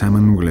 the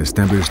salmon will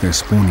establish their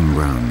spawning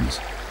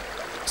grounds.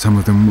 Some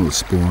of them will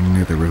spawn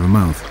near the river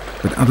mouth,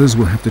 but others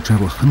will have to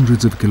travel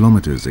hundreds of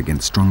kilometers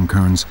against strong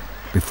currents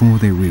before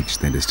they reach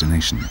their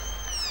destination.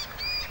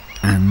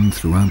 And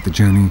throughout the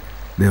journey,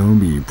 there will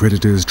be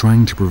predators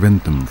trying to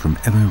prevent them from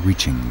ever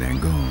reaching their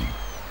goal.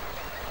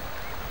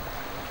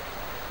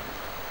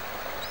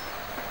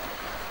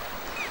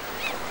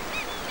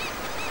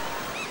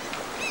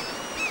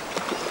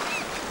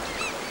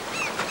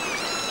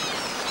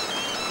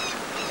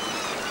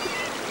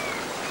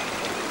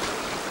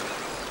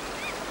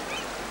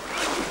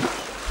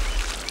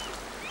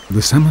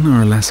 The salmon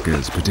are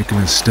Alaska's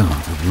particular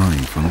staff of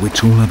life on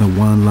which all other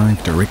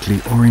wildlife directly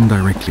or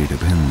indirectly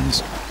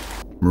depends.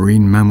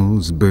 Marine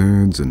mammals,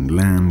 birds, and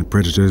land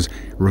predators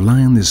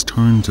rely on this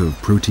torrent of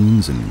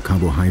proteins and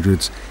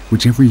carbohydrates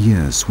which every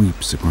year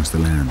sweeps across the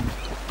land.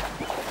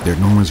 Their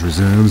enormous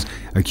reserves,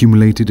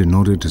 accumulated in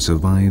order to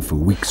survive for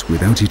weeks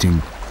without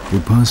eating,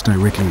 will pass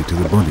directly to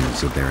the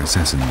bodies of their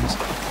assassins.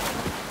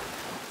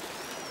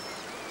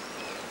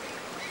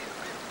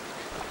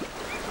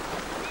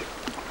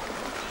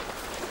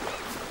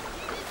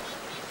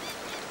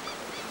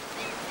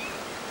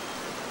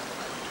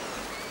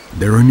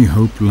 Their only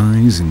hope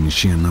lies in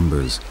sheer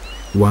numbers.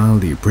 While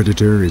the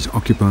predator is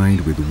occupied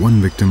with one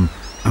victim,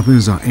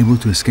 others are able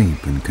to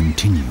escape and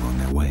continue on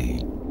their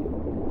way.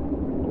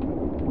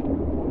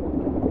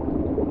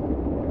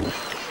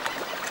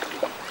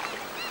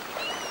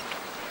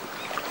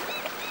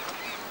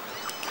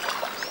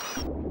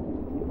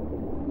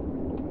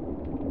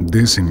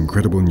 This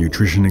incredible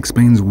nutrition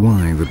explains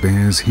why the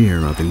bears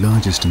here are the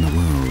largest in the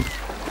world.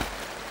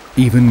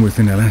 Even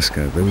within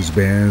Alaska, those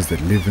bears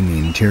that live in the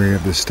interior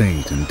of the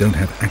state and don't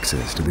have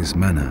access to this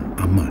manna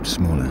are much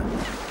smaller.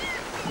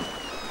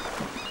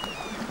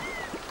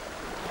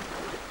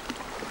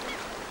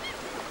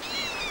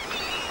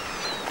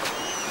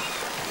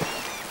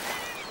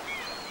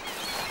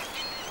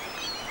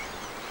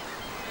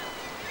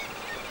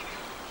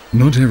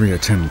 Not every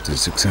attempt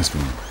is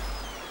successful.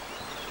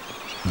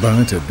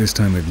 But at this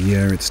time of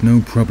year, it's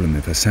no problem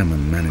if a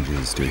salmon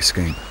manages to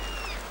escape.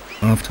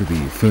 After the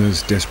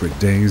first desperate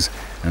days,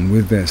 and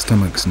with their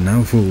stomachs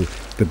now full,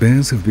 the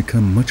bears have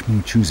become much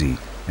more choosy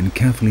and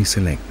carefully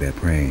select their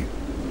prey.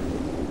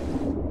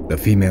 The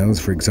females,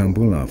 for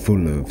example, are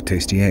full of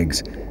tasty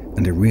eggs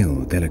and a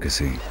real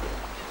delicacy.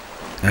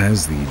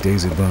 As the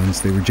days advance,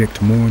 they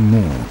reject more and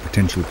more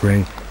potential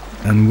prey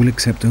and will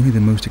accept only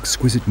the most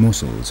exquisite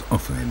morsels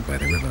offered by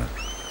the river.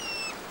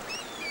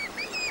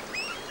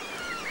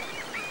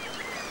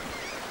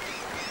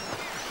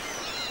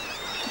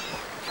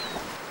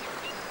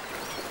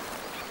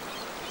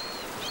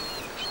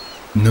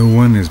 No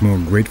one is more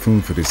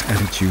grateful for this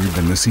attitude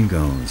than the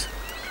seagulls.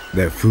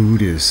 Their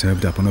food is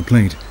served up on a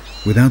plate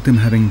without them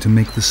having to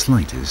make the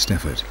slightest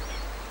effort.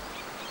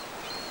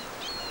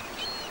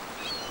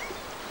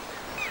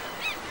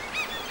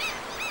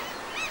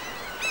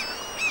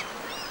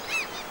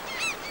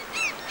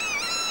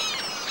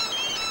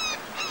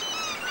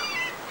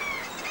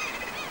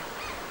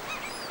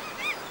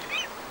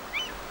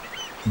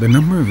 The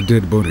number of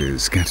dead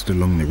bodies scattered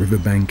along the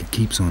riverbank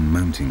keeps on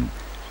mounting,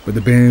 but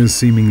the bears,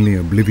 seemingly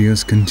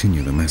oblivious,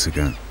 continue the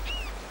massacre.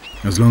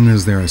 As long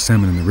as there are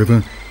salmon in the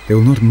river, they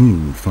will not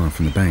move far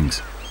from the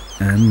banks,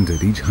 and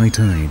at each high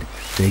tide,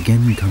 they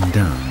again come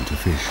down to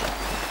fish.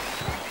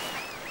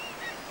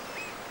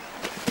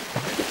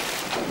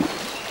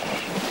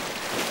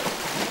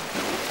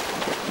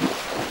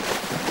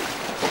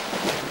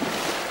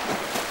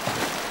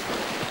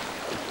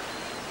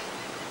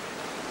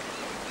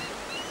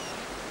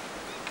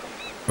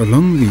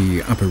 Along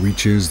the upper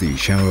reaches, the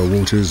shallower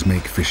waters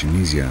make fishing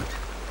easier.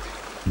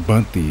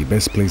 But the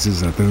best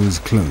places are those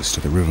close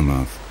to the river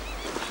mouth.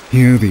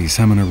 Here the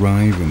salmon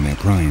arrive in their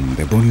prime,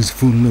 their bodies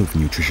full of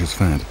nutritious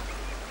fat.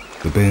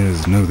 The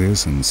bears know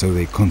this, and so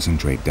they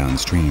concentrate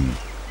downstream.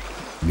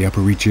 The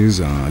upper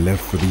reaches are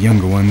left for the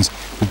younger ones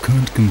who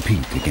can't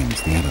compete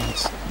against the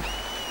adults.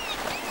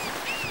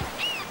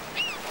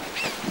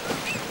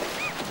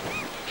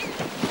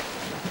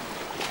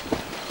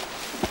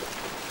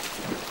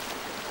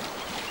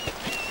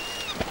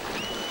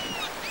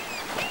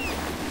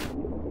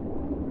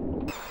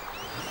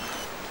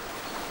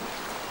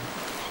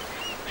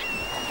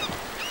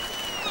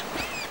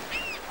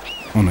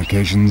 On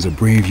occasions, a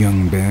brave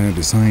young bear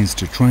decides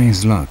to try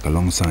his luck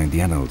alongside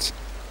the adults,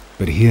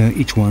 but here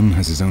each one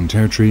has his own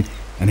territory,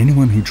 and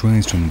anyone who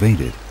tries to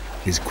invade it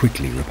is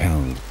quickly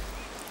repelled.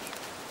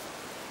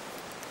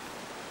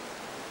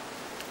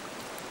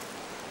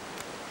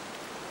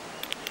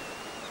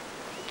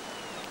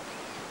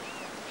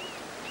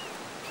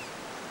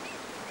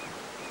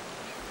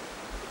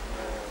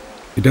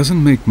 It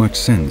doesn't make much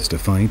sense to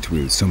fight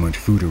with so much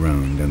food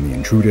around, and the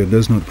intruder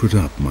does not put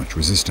up much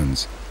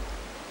resistance.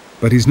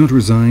 But he's not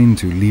resigned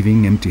to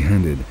leaving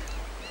empty-handed.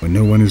 When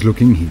no one is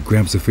looking, he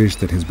grabs a fish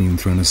that has been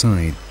thrown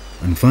aside,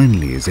 and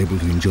finally is able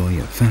to enjoy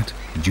a fat,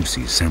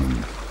 juicy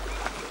salmon.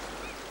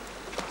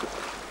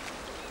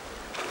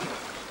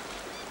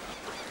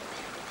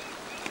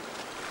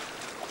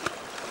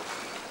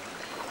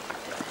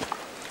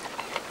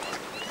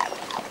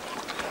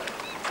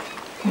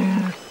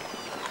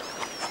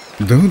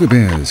 Though the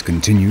bears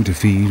continue to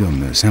feed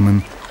on the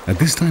salmon, at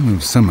this time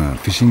of summer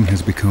fishing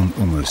has become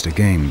almost a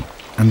game,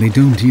 and they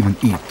don't even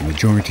eat the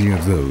majority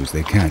of those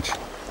they catch.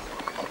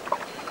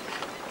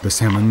 The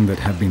salmon that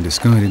have been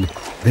discarded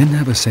then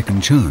have a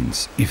second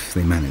chance if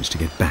they manage to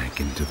get back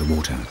into the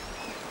water.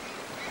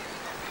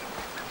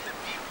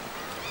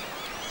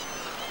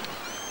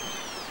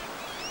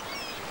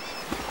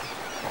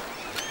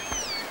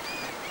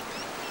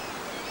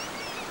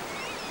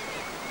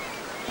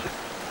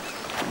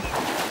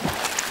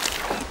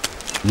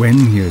 When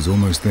he is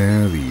almost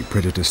there, the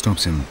predator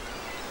stops him.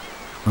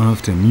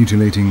 After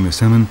mutilating the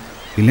salmon,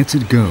 he lets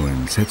it go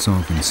and sets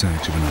off in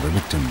search of another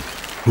victim,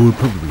 who will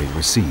probably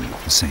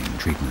receive the same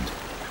treatment.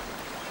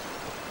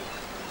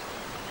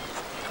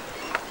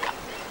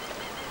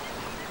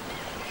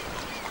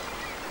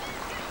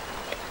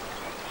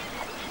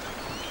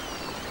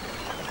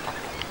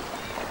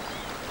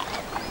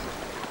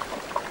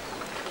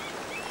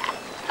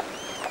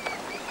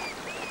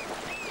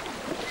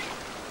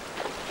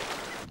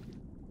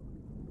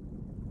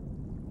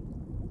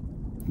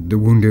 The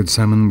wounded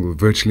salmon will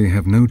virtually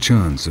have no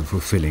chance of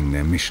fulfilling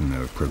their mission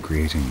of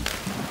procreating.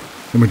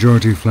 The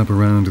majority flap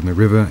around in the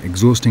river,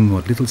 exhausting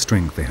what little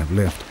strength they have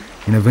left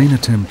in a vain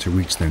attempt to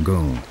reach their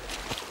goal.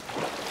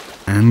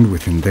 And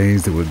within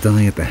days they will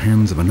die at the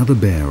hands of another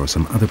bear or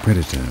some other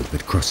predator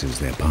that crosses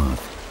their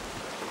path.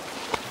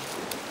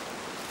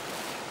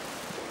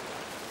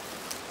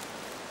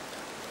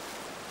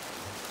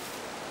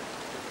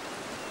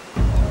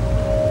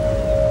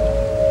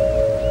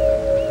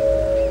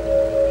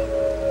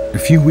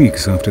 A few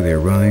weeks after they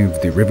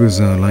arrive, the rivers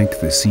are like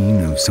the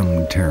scene of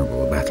some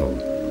terrible battle.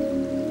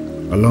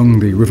 Along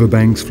the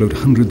riverbanks float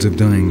hundreds of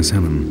dying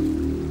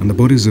salmon, and the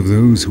bodies of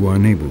those who are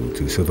unable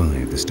to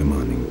survive this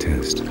demanding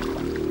test.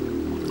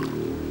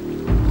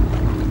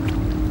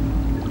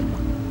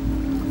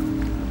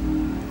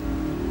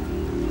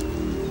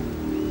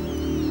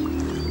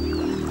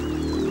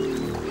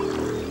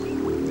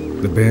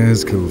 The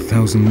bears kill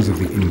thousands of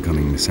the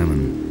incoming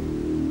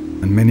salmon,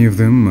 and many of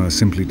them are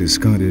simply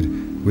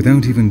discarded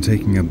without even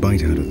taking a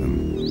bite out of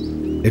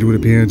them. It would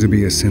appear to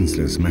be a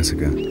senseless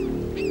massacre.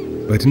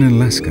 But in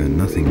Alaska,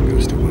 nothing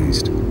goes to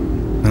waste.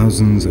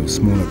 Thousands of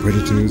smaller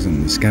predators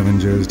and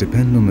scavengers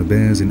depend on the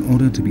bears in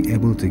order to be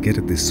able to get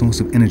at this source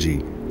of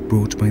energy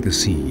brought by the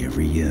sea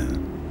every year.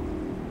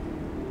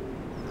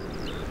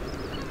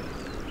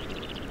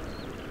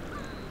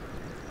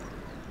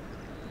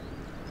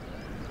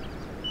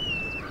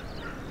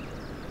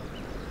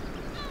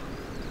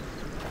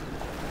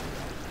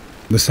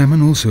 The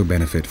salmon also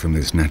benefit from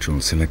this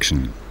natural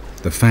selection.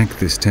 The fact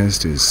this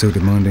test is so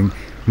demanding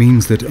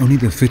means that only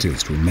the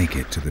fittest will make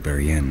it to the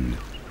very end.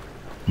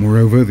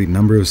 Moreover, the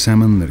number of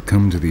salmon that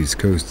come to these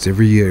coasts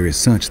every year is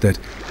such that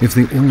if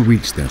they all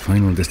reach their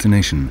final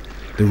destination,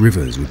 the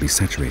rivers will be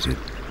saturated.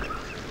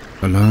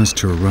 The last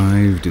to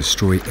arrive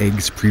destroy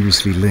eggs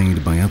previously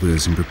laid by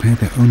others and prepare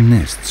their own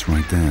nests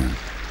right there.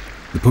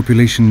 The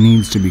population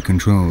needs to be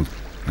controlled,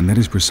 and that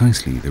is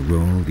precisely the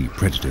role the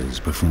predators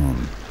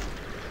perform.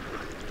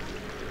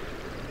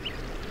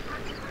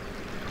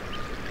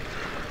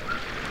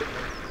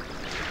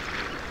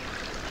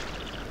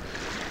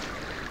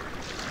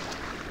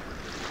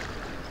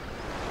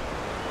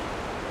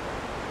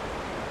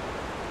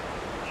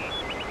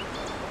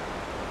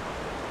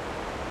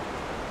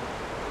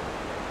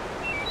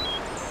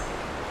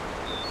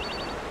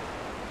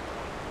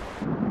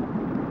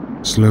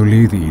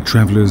 Slowly, the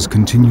travelers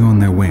continue on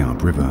their way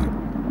upriver.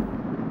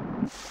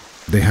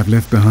 They have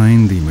left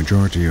behind the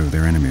majority of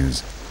their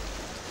enemies.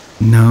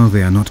 Now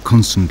they are not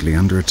constantly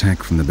under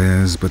attack from the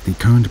bears, but the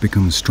current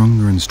becomes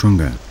stronger and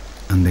stronger,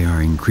 and they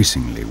are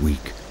increasingly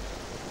weak.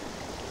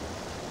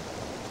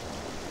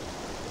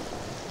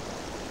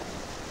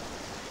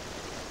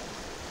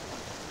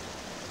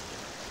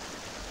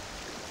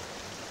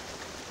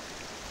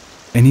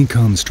 Any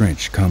calm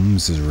stretch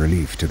comes as a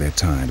relief to their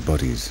tired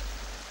bodies.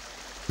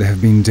 There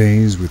have been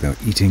days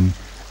without eating,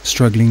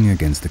 struggling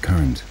against the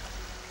current.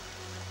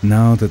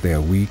 Now that they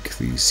are weak,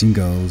 the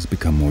seagulls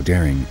become more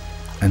daring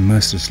and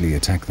mercilessly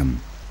attack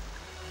them.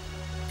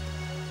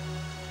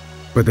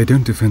 But they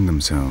don't defend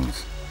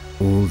themselves.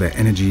 All their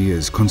energy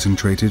is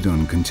concentrated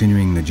on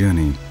continuing the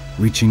journey,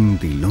 reaching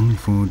the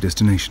longed-for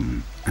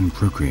destination and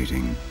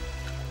procreating.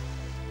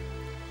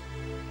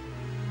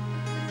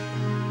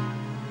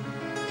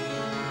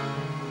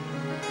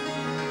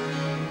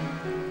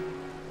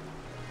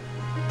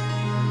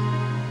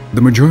 The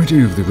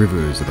majority of the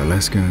rivers of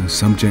Alaska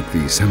subject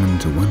the salmon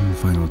to one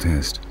final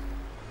test.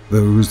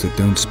 Those that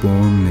don't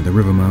spawn near the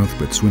river mouth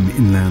but swim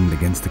inland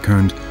against the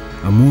current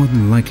are more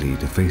than likely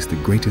to face the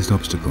greatest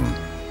obstacle,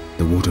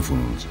 the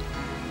waterfalls.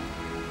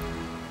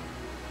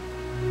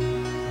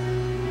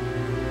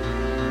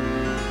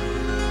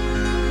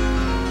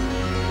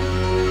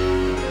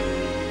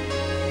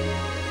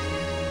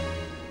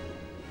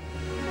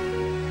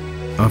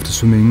 After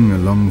swimming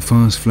along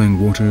fast-flowing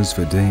waters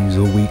for days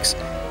or weeks,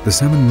 the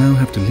salmon now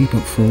have to leap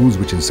up falls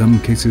which in some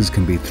cases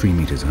can be 3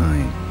 meters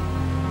high.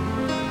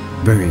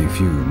 Very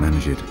few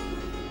manage it.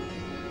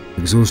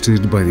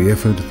 Exhausted by the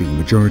effort, the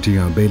majority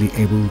are barely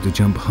able to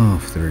jump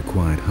half the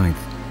required height.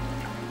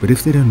 But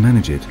if they don't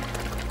manage it,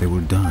 they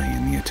will die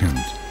in the attempt.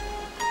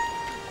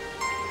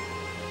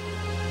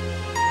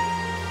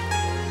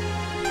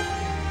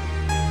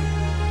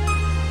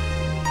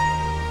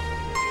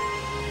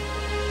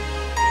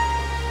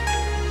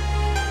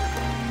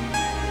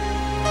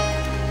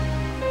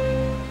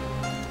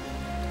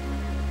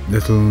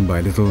 Little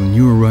by little,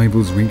 new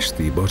arrivals reach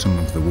the bottom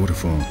of the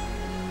waterfall,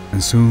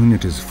 and soon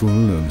it is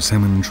full of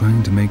salmon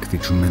trying to make the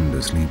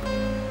tremendous leap.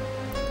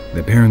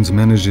 Their parents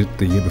managed it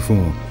the year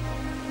before,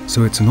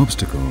 so it's an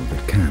obstacle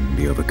that can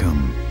be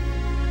overcome.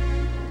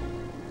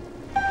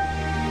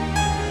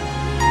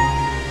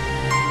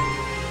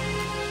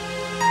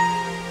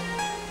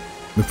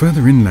 The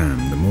further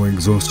inland, the more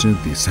exhausted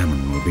the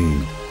salmon will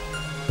be.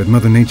 But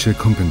Mother Nature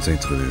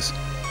compensates for this.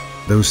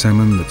 Those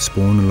salmon that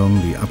spawn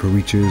along the upper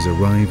reaches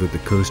arrive at the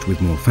coast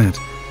with more fat,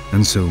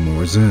 and so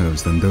more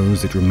reserves than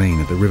those that remain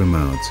at the river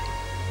mouths.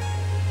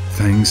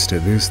 Thanks to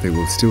this, they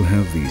will still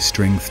have the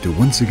strength to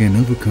once again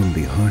overcome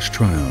the harsh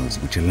trials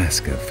which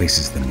Alaska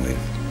faces them with.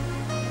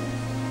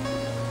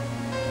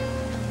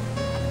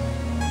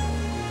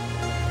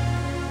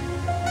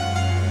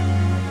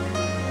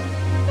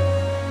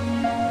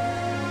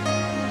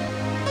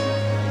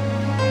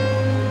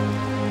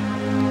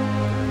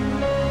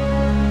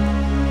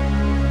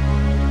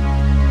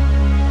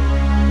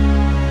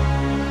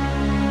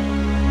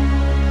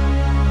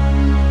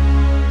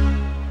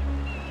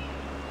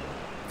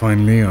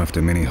 Finally,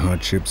 after many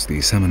hardships,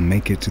 the salmon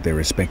make it to their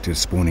respective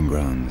spawning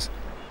grounds.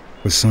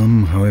 For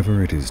some,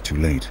 however, it is too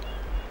late.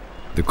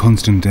 The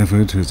constant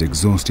effort has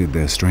exhausted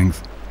their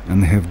strength,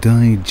 and they have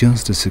died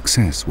just as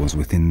success was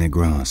within their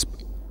grasp.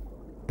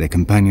 Their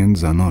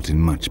companions are not in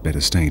much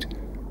better state,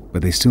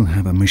 but they still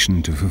have a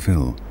mission to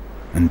fulfill,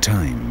 and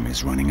time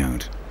is running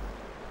out.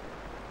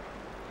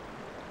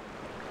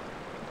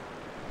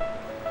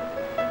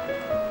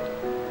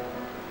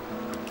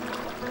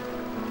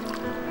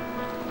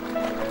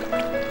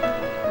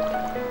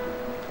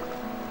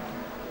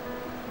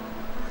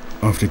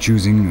 After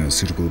choosing a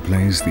suitable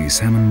place, the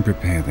salmon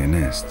prepare their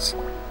nests.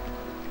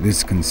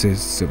 This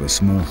consists of a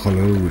small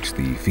hollow which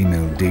the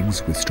female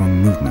digs with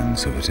strong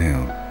movements of her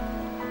tail.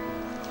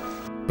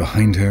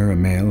 Behind her, a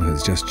male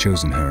has just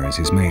chosen her as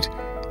his mate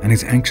and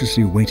is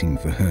anxiously waiting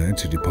for her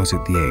to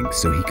deposit the eggs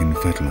so he can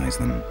fertilize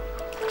them.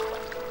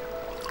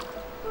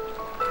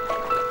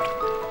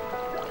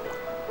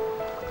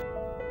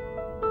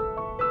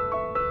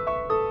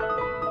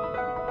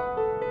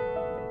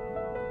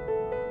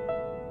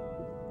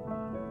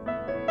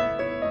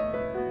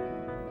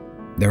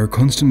 There are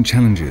constant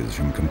challenges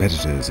from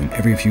competitors, and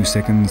every few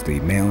seconds the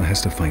male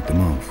has to fight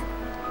them off.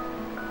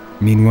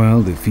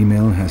 Meanwhile, the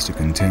female has to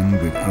contend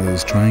with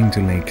others trying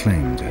to lay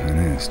claim to her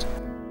nest.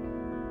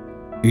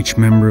 Each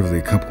member of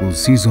the couple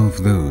sees off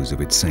those of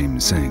its same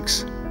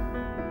sex.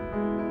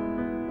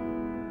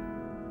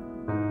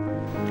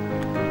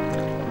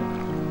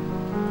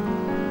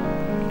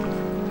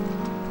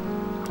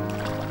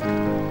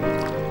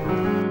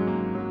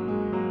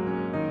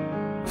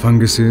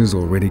 Funguses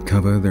already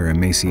cover their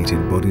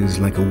emaciated bodies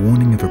like a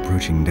warning of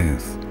approaching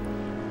death.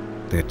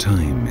 Their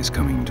time is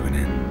coming to an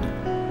end.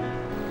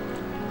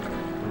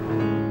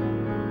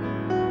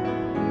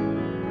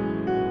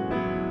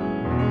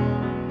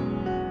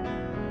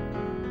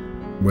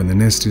 When the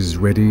nest is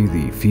ready,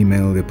 the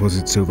female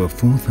deposits over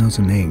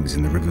 4,000 eggs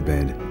in the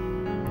riverbed.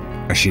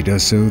 As she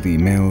does so, the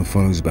male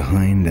follows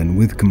behind and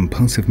with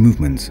compulsive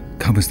movements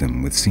covers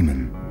them with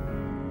semen.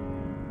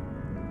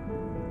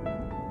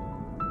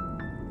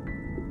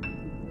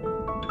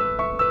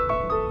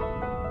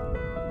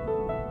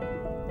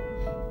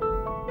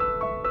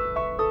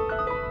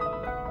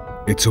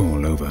 It's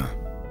all over.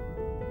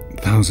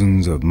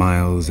 Thousands of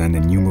miles and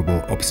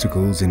innumerable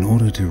obstacles in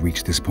order to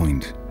reach this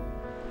point.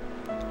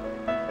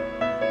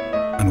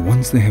 And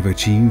once they have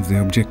achieved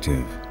their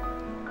objective,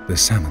 the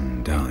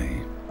salmon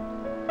die.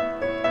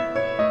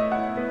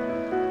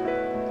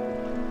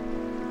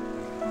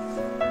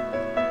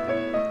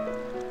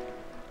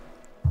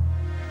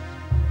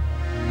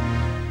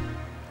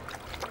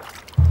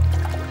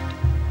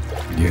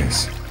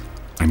 Yes,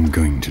 I'm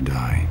going to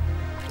die.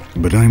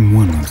 But I'm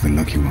one of the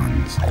lucky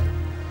ones.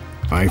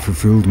 I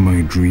fulfilled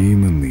my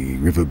dream, and the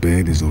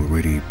riverbed is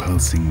already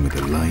pulsing with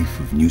the life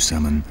of new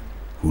salmon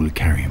who will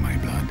carry my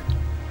blood.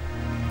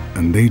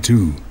 And they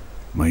too,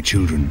 my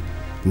children,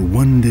 will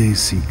one day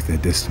seek their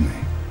destiny.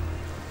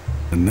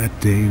 And that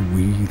day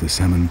we, the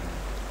salmon,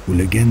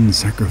 will again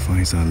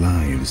sacrifice our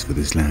lives for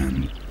this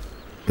land,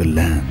 the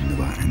land of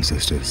our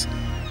ancestors.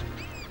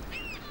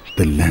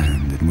 the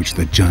land in which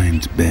the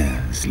giant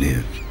bears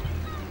live.